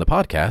had him on the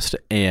podcast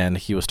and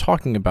he was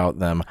talking about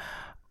them,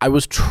 I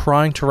was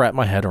trying to wrap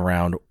my head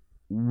around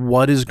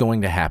what is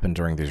going to happen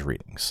during these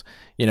readings.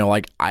 You know,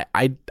 like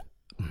I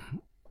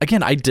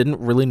didn't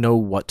really know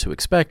what to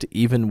expect,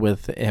 even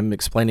with him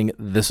explaining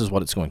this is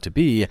what it's going to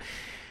be.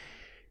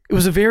 It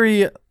was a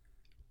very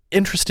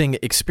interesting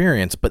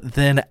experience, but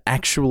then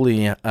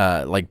actually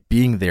like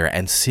being there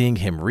and seeing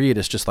him read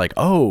is just like,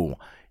 oh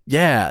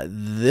yeah,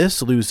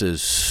 this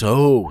loses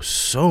so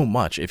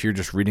much if you're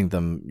just reading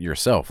them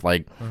yourself.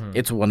 Like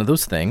It's one of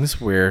those things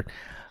where,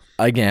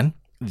 again,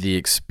 the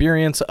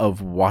experience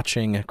of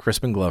watching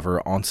Crispin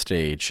Glover on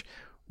stage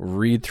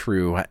read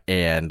through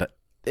and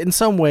in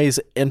some ways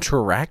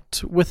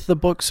interact with the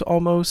books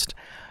almost,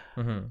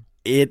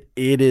 it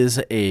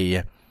is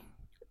a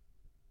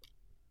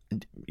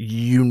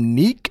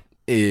unique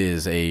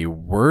is a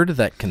word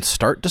that can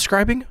start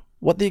describing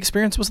what the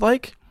experience was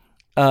like.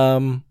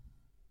 And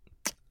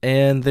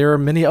there are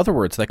many other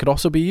words that could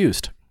also be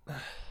used.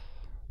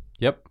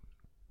 Yep.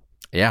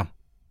 Yeah.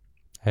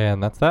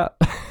 And that's that.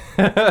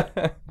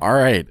 All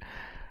right.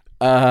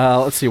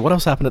 Let's see. What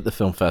else happened at the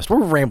film fest?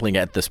 We're rambling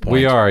at this point.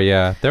 We are,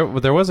 yeah. There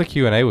was a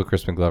Q&A with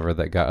Crispin Glover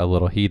that got a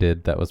little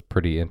heated. That was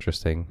pretty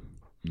interesting.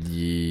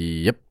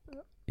 Yep.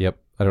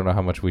 I don't know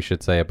how much we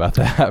should say about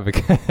that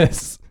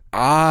because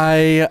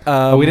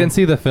we didn't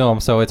see the film,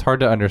 so it's hard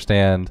to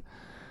understand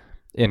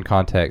in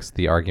context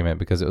the argument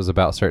because it was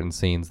about certain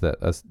scenes that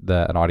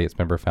an audience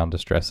member found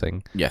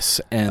distressing.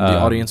 Yes, and the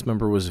audience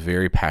member was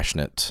very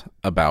passionate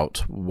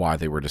about why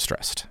they were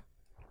distressed.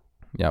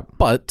 Yeah,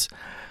 but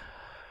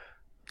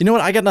you know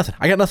what? I got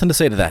nothing to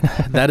say to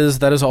that. that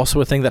is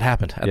also a thing that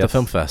happened at the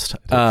film fest.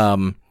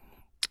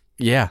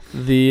 Yeah,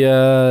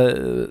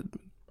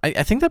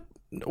 I think that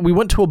we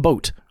went to a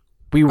boat.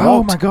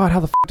 Oh my God, how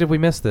the f*** did we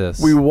miss this?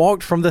 We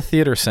walked from the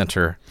theater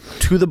center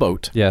to the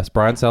boat. Yes,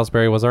 Brian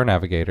Salisbury was our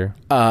navigator.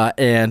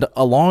 And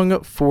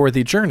along for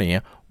the journey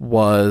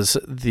was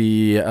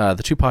the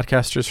two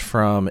podcasters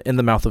from In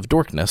the Mouth of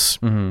Dorkness.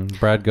 Mm-hmm.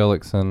 Brad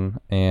Gullickson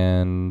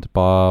and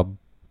Bob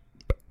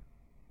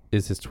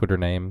is his Twitter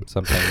name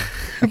something.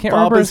 I can't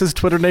remember. Bob is his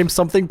Twitter name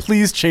something.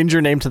 Please change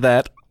your name to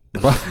that.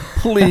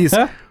 Please.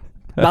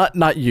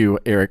 Not you,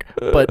 Eric,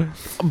 but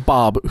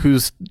Bob,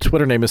 whose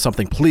Twitter name is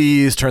something.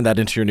 Please turn that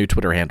into your new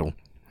Twitter handle.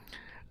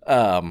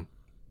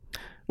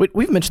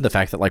 We've mentioned the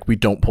fact that like we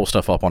don't pull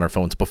stuff up on our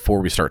phones before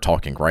we start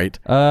talking, right?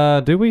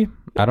 Do we?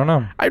 I don't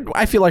know.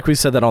 I feel like we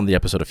said that on the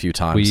episode a few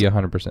times. We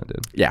 100%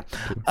 did. Yeah.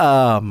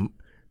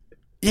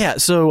 Yeah.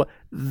 So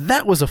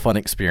that was a fun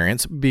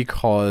experience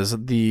because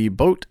the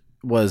boat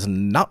was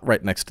not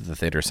right next to the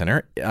theater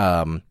center.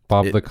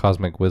 Bob the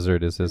Cosmic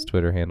Wizard is his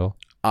Twitter handle.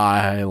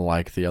 I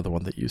like the other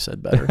one that you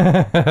said better.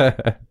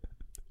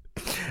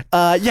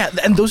 Yeah,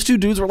 and those two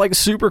dudes were like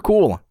super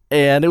cool,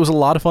 and it was a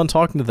lot of fun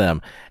talking to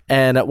them.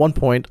 And at one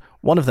point,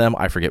 one of them,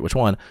 I forget which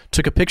one,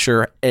 took a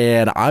picture,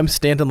 and I'm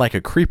standing like a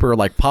creeper,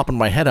 like popping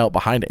my head out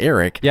behind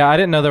Eric. Yeah, I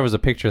didn't know there was a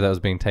picture that was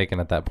being taken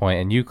at that point,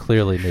 and you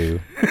clearly knew.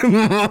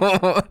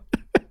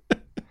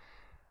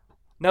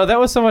 No, that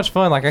was so much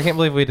fun. Like, I can't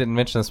believe we didn't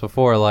mention this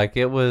before. Like,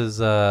 it was,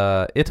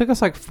 it took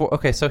us like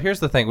okay, so here's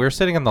the thing. We were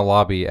sitting in the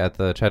lobby at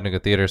the Chattanooga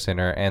Theater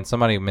Center, and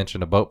somebody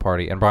mentioned a boat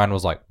party, and Brian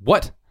was like,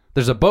 what?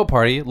 There's a boat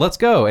party? Let's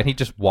go. And he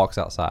just walks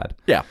outside.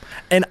 Yeah.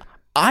 And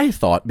I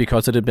thought,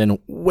 because it had been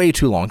way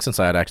too long since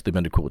I had actually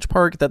been to Coolidge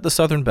Park, that the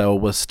Southern Belle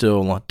was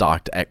still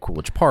docked at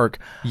Coolidge Park.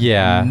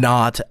 Yeah.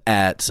 Not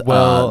at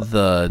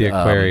the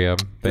aquarium,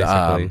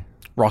 basically.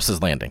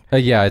 Ross's Landing.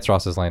 Yeah, it's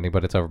Ross's Landing,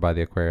 but it's over by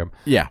the aquarium.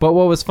 Yeah. But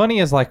what was funny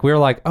is, like, we were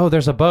like, oh,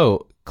 there's a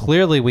boat.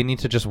 Clearly, we need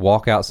to just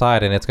walk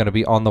outside, and it's going to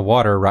be on the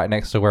water right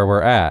next to where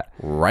we're at.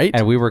 Right.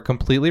 And we were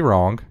completely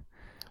wrong.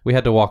 We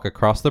had to walk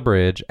across the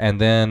bridge, and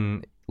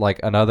then,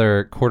 like,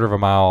 another quarter of a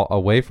mile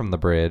away from the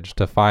bridge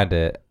to find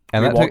it.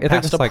 And we walked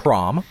past a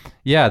prom.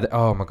 Yeah.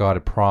 Oh my God, a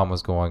prom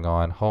was going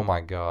on. Oh my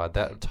God,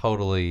 that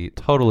totally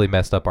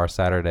messed up our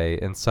Saturday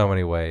in so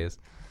many ways.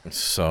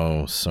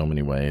 So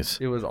many ways.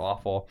 It was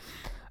awful.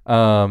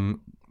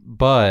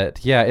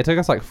 But yeah, it took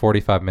us like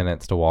 45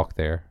 minutes to walk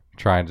there,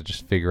 trying to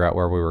just figure out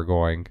where we were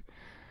going.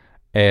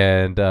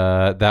 And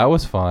that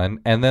was fun.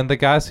 And then the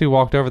guys who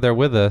walked over there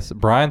with us,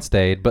 Brian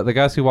stayed, but the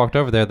guys who walked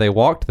over there, they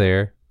walked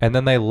there and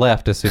then they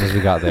left as soon as we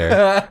got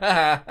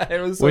there.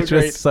 It was so which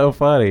great. Was so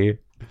funny.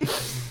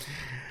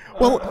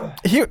 Well,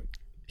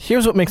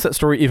 here's what makes that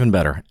story even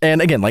better.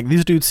 And again, like,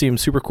 these dudes seem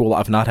super cool.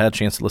 I've not had a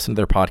chance to listen to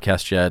their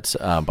podcast yet,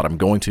 but I'm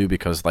going to,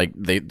 because like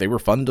they were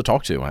fun to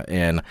talk to.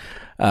 And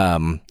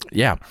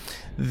yeah,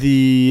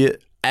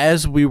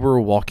 as we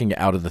were walking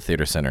out of the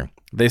theater center,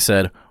 they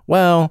said,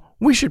 well,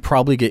 we should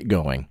probably get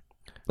going.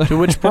 To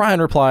which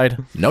Brian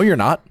replied, no, you're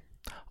not.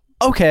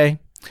 Okay.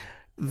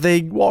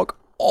 They walk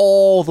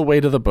all the way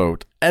to the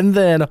boat, and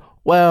then,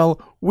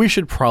 well, we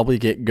should probably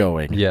get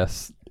going.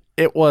 Yes.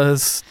 It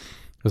was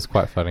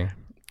quite funny.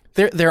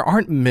 There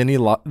aren't many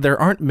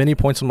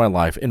points in my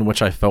life in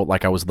which I felt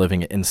like I was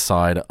living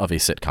inside of a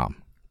sitcom.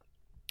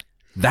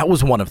 That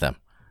was one of them.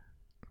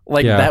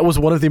 Like, that was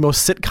one of the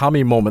most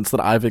sitcom-y moments that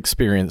I've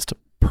experienced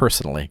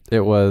personally.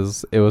 It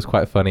was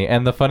quite funny.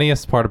 And the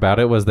funniest part about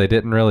it was they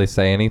didn't really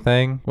say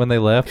anything when they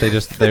left. They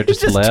just left.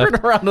 Turned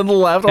around and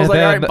left. I was like,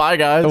 all right, bye,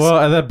 guys.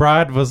 Well, and then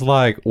Brian was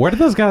like, where did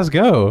those guys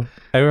go?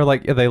 And we were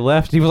like, yeah, they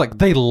left. He was like,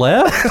 they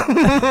left?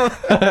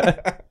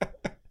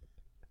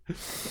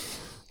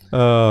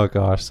 Oh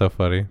gosh, so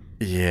funny.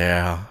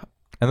 Yeah.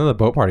 And then the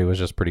boat party was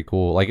just pretty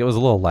cool. Like, it was a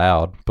little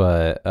loud,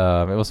 but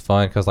it was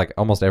fun because like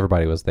almost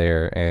everybody was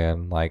there,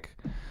 and like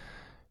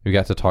we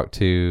got to talk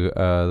to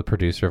the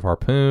producer of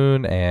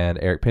Harpoon, and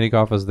Eric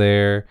Pennycoff was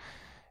there,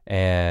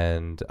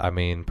 and I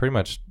mean, pretty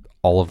much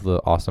all of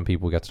the awesome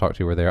people we got to talk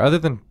to were there, other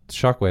than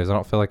Shockwaves. I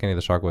don't feel like any of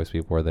the Shockwaves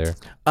people were there.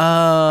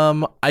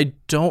 I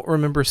don't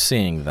remember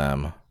seeing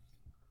them.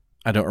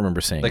 They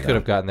could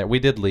have gotten there. We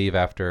did leave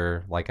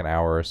after like an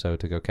hour or so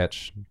to go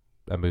catch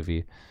a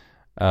movie.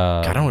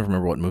 God, I don't even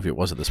remember what movie it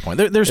was at this point.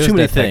 There's too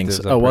many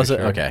things. Oh, was it?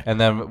 Sure. Okay. And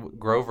then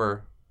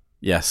Grover.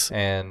 Yes.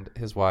 And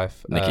his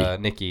wife,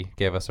 Nikki,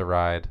 gave us a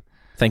ride.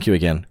 Thank you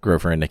again,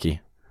 Grover and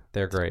Nikki.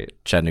 They're great.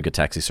 Chattanooga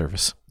Taxi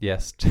Service.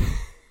 Yes.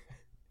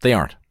 They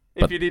aren't.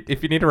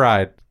 If you need a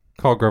ride,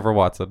 call Grover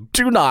Watson.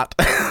 Do not.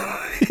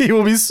 He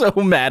will be so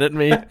mad at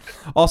me.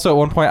 Also, at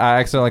one point, I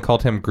accidentally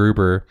called him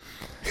Gruber.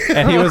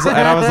 And I was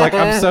like,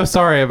 I'm so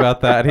sorry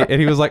about that.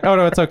 And he was like, oh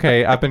no, it's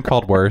okay. I've been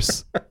called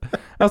worse.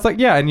 I was like,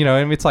 yeah, and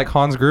and it's like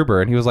Hans Gruber.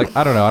 And he was like,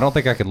 I don't know. I don't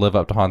think I could live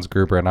up to Hans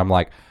Gruber. And I'm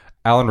like,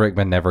 Alan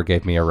Rickman never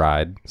gave me a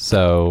ride.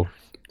 So.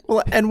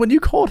 Well, and when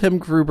you called him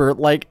Gruber,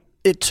 like,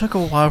 it took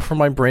a while for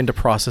my brain to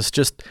process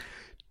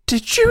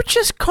did you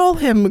just call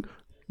him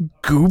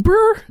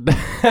Goober?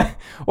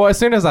 Well, as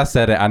soon as I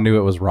said it, I knew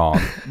it was wrong.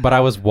 But I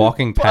was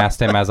walking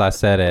past him as I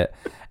said it.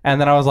 And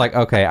then I was like,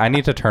 okay, I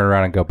need to turn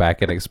around and go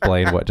back and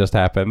explain what just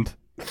happened.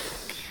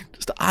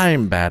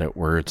 I'm bad at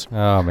words.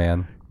 Oh,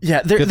 man.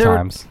 Yeah, good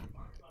times.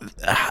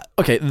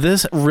 Okay,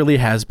 this really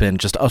has been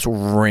just us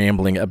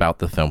rambling about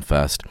the film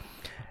fest.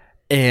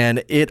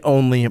 And it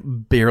only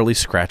barely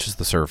scratches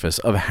the surface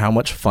of how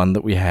much fun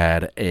that we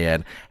had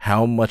and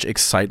how much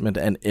excitement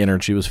and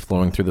energy was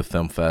flowing through the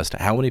film fest,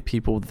 how many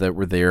people that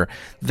were there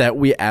that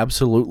we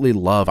absolutely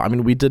love. I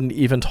mean, we didn't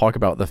even talk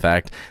about the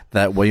fact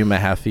that William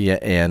Mahaffey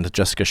and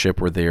Jessica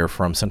Shipp were there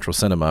from Central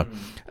Cinema,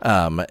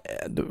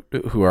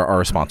 who are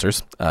our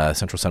sponsors,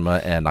 Central Cinema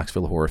and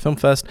Knoxville Horror Film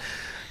Fest,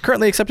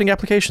 currently accepting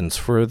applications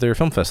for their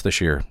film fest this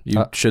year.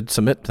 You should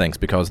submit things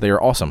because they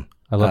are awesome.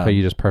 I love how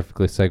you just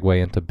perfectly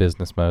segue into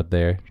business mode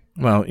there.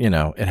 Well,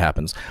 it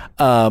happens.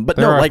 But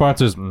they're no, our like,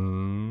 sponsors.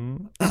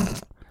 Central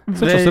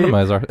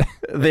Cinema is our.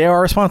 They are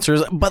our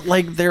sponsors, but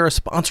like, they're our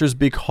sponsors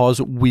because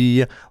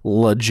we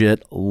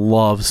legit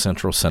love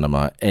Central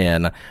Cinema,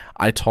 and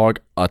I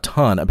talk a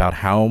ton about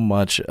how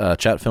much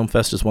Chat Film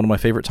Fest is one of my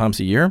favorite times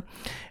of year.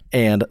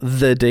 And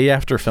the day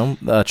after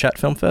Chat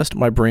Film Fest,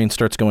 my brain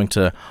starts going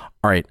to,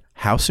 all right,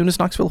 how soon is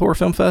Knoxville Horror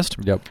Film Fest?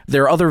 Yep.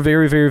 There are other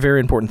very, very, very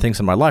important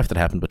things in my life that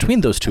happen between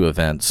those two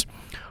events.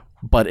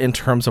 But in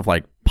terms of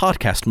like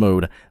podcast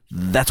mode,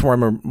 that's where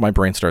my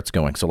brain starts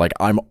going. So like,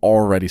 I'm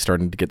already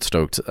starting to get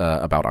stoked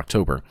about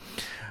October.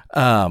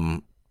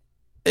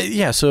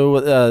 Yeah,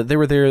 so they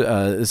were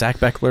there. Zach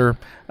Beckler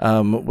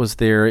was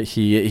there.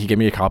 He gave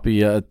me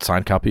a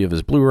signed copy of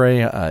his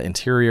Blu-ray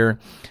interior.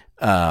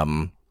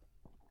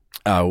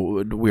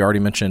 We already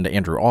mentioned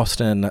Andrew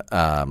Austin.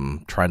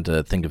 Trying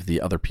to think of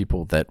the other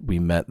people that we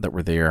met that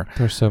were there.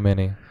 There's so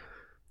many.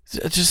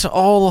 Just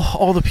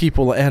all the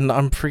people, and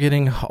I'm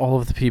forgetting all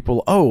of the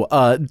people.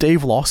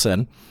 Dave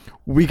Lawson.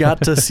 We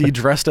got to see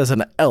dressed as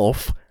an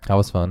elf. That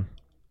was fun.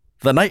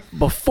 The night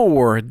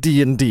before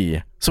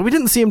D&D. So we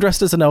didn't see him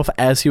dressed as an elf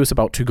as he was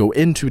about to go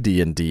into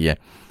D&D.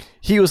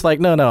 He was like,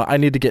 no, I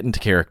need to get into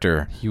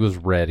character. He was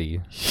ready.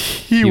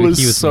 He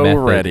was so method.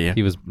 ready.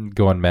 He was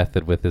going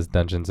method with his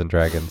Dungeons and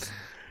Dragons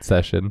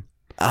session.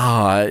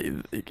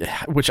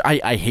 Which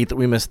I hate that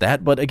we missed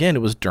that, but again, it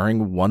was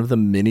during one of the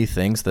many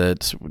things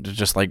that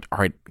just like, all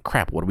right,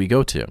 crap, what do we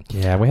go to?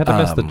 Yeah, we had to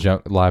miss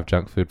the live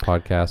junk food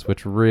podcast,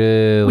 which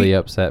really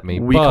upset me.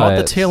 We caught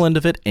the tail end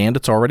of it, and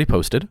it's already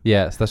posted.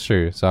 Yes, that's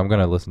true. So I'm going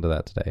to listen to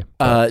that today.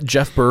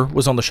 Jeff Burr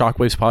was on the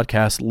Shockwaves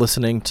podcast,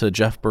 listening to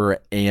Jeff Burr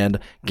and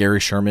Gary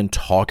Sherman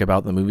talk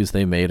about the movies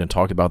they made and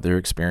talk about their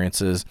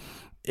experiences.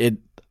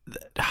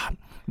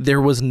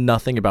 There was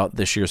nothing about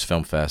this year's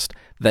Film Fest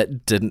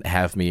that didn't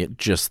have me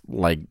just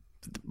like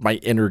my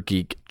inner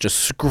geek just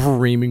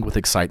screaming with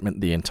excitement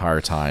the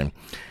entire time.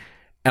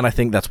 And I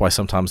think that's why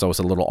sometimes I was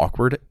a little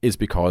awkward, is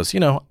because,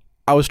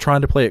 I was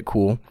trying to play it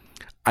cool.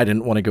 I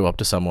didn't want to go up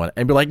to someone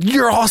and be like,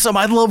 you're awesome.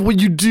 I love what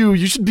you do.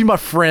 You should be my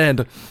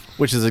friend,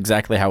 which is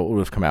exactly how it would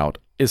have come out,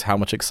 is how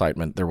much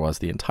excitement there was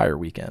the entire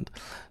weekend.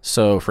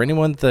 So for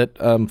anyone that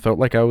felt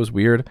like I was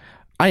weird,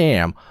 I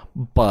am,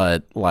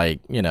 but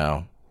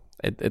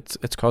it's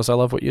because I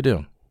love what you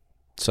do.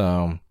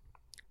 So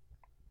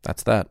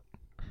that's that.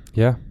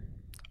 Yeah.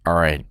 All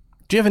right.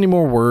 Do you have any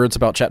more words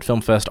about Chat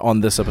Film Fest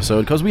on this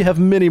episode? Because we have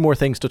many more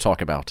things to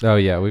talk about. Oh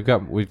yeah, we've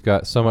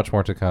got so much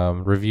more to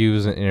come.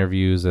 Reviews and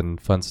interviews and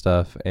fun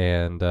stuff,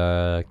 and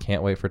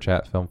can't wait for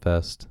Chat Film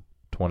Fest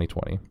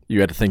 2020. You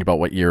had to think about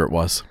what year it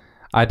was.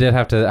 I did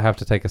have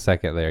to take a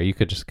second there. You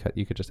could just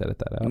edit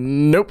that out.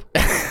 Nope.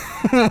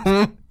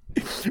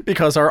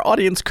 Because our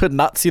audience could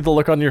not see the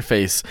look on your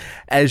face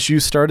as you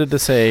started to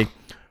say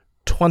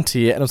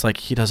 20, and I was like,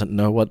 he doesn't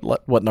know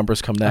what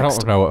numbers come next. I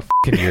don't know what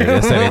fucking year it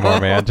is anymore,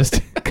 man. Just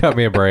cut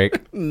me a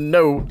break.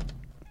 No.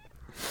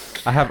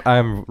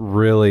 I'm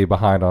really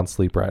behind on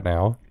sleep right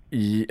now.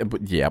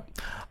 Yeah.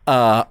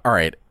 All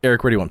right,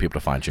 Eric, where do you want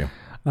people to find you?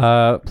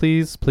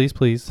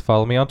 Please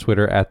follow me on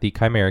Twitter at the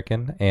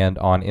Chimerican and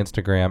on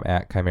Instagram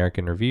at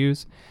Chimerican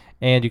Reviews,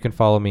 and you can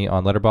follow me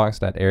on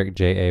Letterboxd at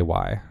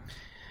EricJay.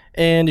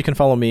 And you can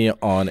follow me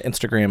on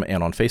Instagram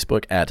and on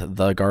Facebook at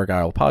The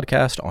Gargoyle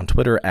Podcast, on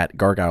Twitter at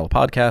Gargoyle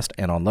Podcast,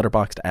 and on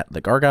Letterboxd at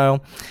The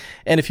Gargoyle.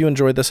 And if you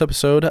enjoyed this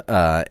episode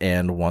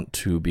and want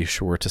to be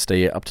sure to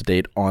stay up to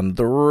date on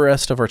the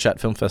rest of our Chat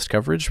Film Fest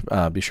coverage,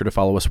 be sure to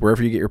follow us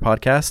wherever you get your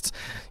podcasts.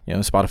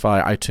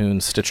 Spotify,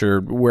 iTunes, Stitcher,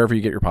 wherever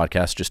you get your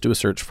podcasts. Just do a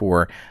search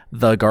for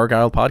The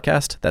Gargoyle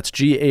Podcast. That's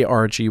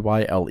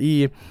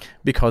Gargyle,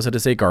 because it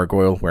is a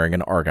gargoyle wearing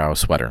an Argyle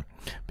sweater.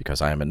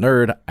 Because I am a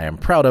nerd, I am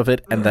proud of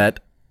it, and that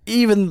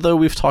even though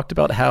we've talked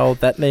about how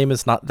that name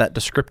is not that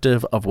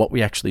descriptive of what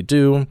we actually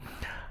do,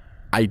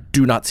 I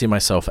do not see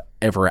myself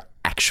ever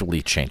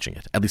actually changing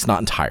it, at least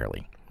not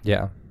entirely.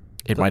 Yeah.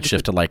 It might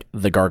shift to like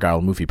the Gargoyle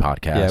Movie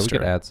Podcast. Yeah, we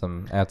could add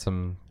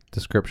some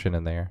description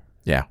in there.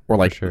 Yeah, or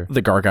like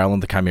the Gargoyle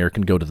and the Chimera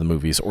can go to the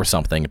movies or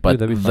something, but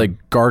the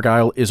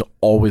Gargoyle is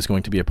always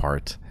going to be a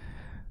part,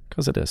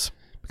 because it is.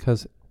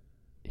 Because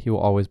he will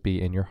always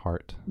be in your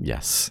heart.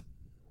 Yes.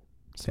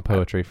 Some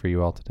poetry for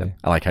you all today.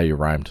 I like how you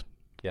rhymed.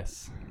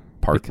 Yes.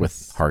 Part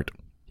with heart.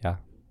 Yeah.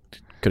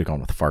 Could have gone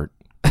with fart.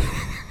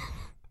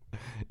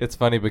 It's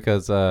funny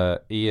because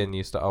Ian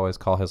used to always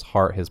call his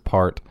heart his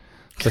part.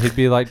 So he'd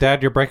be like,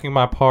 Dad, you're breaking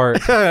my part.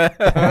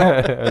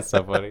 It's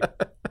so funny.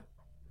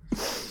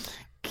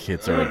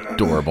 Kids are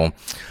adorable.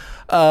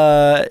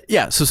 So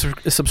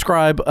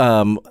subscribe.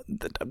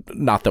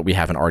 Not that we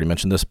haven't already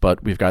mentioned this,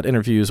 but we've got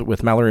interviews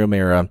with Mallory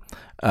O'Meara,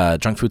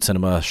 Junk Food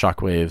Cinema,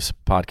 Shockwaves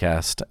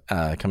podcast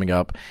coming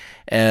up,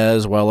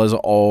 as well as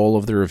all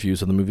of the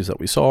reviews of the movies that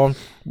we saw.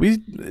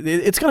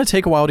 It's going to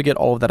take a while to get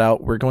all of that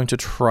out. We're going to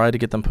try to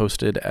get them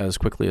posted as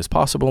quickly as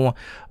possible.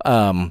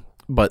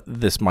 But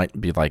this might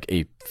be like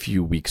a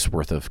few weeks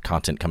worth of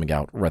content coming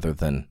out rather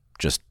than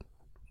just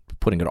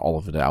putting all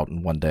of it out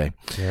in one day.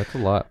 Yeah, that's a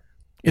lot.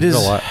 It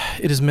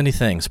is many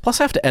things. Plus,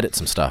 I have to edit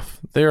some stuff.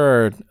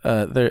 There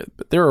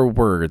are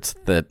words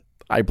that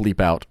I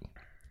bleep out,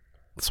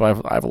 so I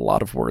have a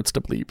lot of words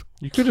to bleep.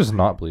 You could just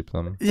not bleep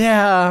them.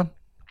 Yeah,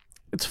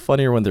 it's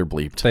funnier when they're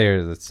bleeped.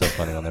 It's so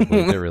funny when they're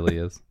bleeped. It really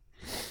is.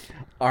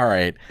 All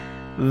right,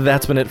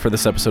 that's been it for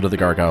this episode of the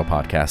Gargoyle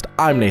Podcast.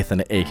 I'm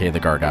Nathan, aka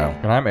the Gargoyle,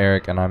 and I'm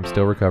Eric, and I'm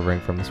still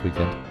recovering from this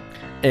weekend.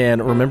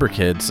 And remember,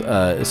 kids,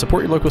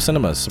 support your local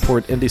cinemas,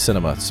 support indie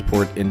cinema,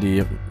 support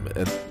indie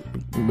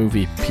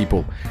movie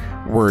people,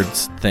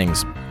 words,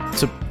 things.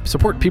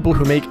 Support people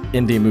who make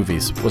indie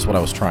movies was what I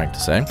was trying to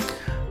say.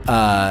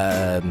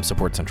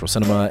 Support Central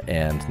Cinema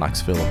and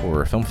Knoxville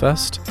Horror Film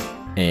Fest.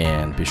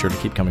 And be sure to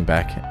keep coming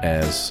back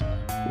as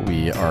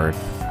we are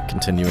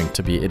continuing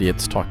to be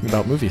idiots talking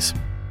about movies.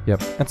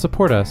 Yep. And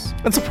support us.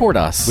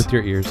 With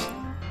your ears.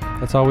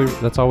 That's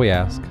all we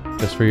ask.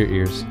 Just for your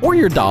ears. Or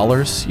your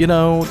dollars.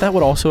 That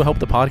would also help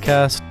the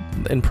podcast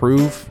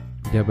improve.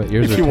 Yeah, but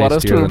yours are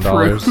tastier than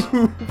dollars.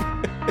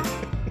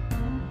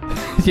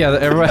 Yeah,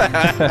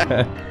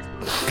 everybody.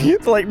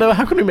 It's like, no,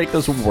 how can we make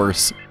this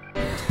worse?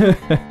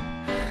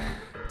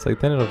 It's like,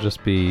 then it'll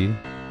just be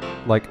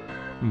like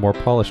more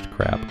polished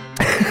crap.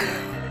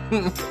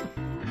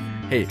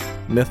 Hey,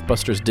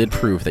 Mythbusters did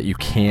prove that you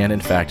can, in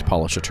fact,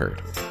 polish a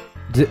turd.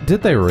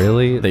 Did they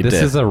really? They this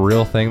did. is a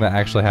real thing that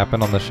actually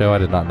happened on the show. I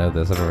did not know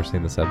this. I've never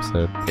seen this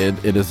episode.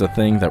 It is a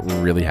thing that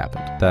really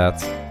happened.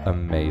 That's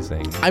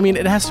amazing. I mean,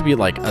 it has to be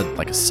like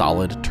a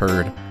solid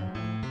turd.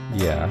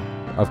 Yeah,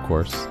 of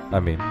course. I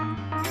mean,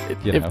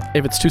 you know.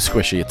 If it's too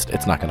squishy,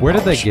 it's not gonna. Where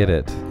polish. did they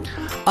get it?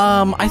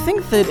 I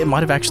think that it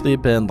might have actually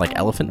been like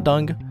elephant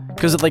dung,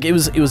 because it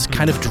was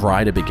kind of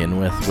dry to begin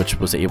with, which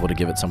was able to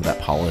give it some of that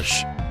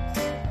polish.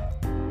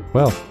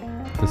 Well,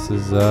 this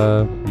is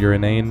your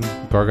inane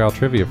Gargoyle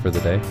trivia for the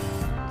day.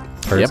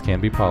 Turds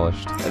can be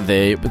polished.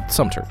 But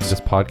some turds.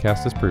 This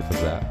podcast is proof of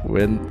that.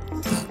 When.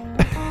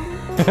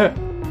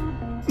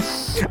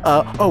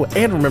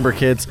 And remember,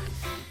 kids,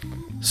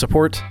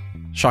 support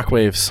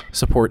Shockwaves,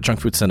 support Junk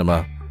Food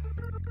Cinema,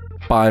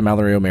 buy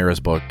Mallory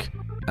O'Mara's book,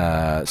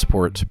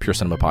 support Pure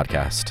Cinema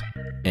Podcast,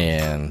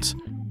 and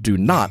do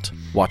not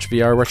watch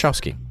VR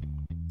Wachowski.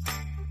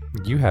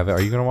 You have it.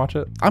 Are you going to watch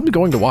it? I'm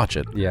going to watch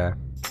it. Yeah.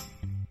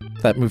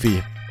 That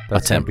movie.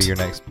 That's going to attempt. be your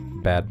next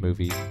bad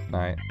movie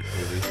night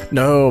movie.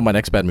 No, my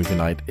next bad movie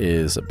night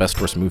is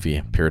Best Worst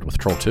Movie, paired with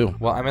Troll 2.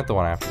 Well, I meant the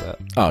one after that.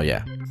 Oh,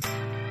 yeah.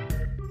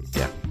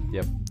 Yeah.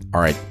 Yep.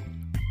 All right.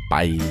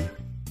 Bye.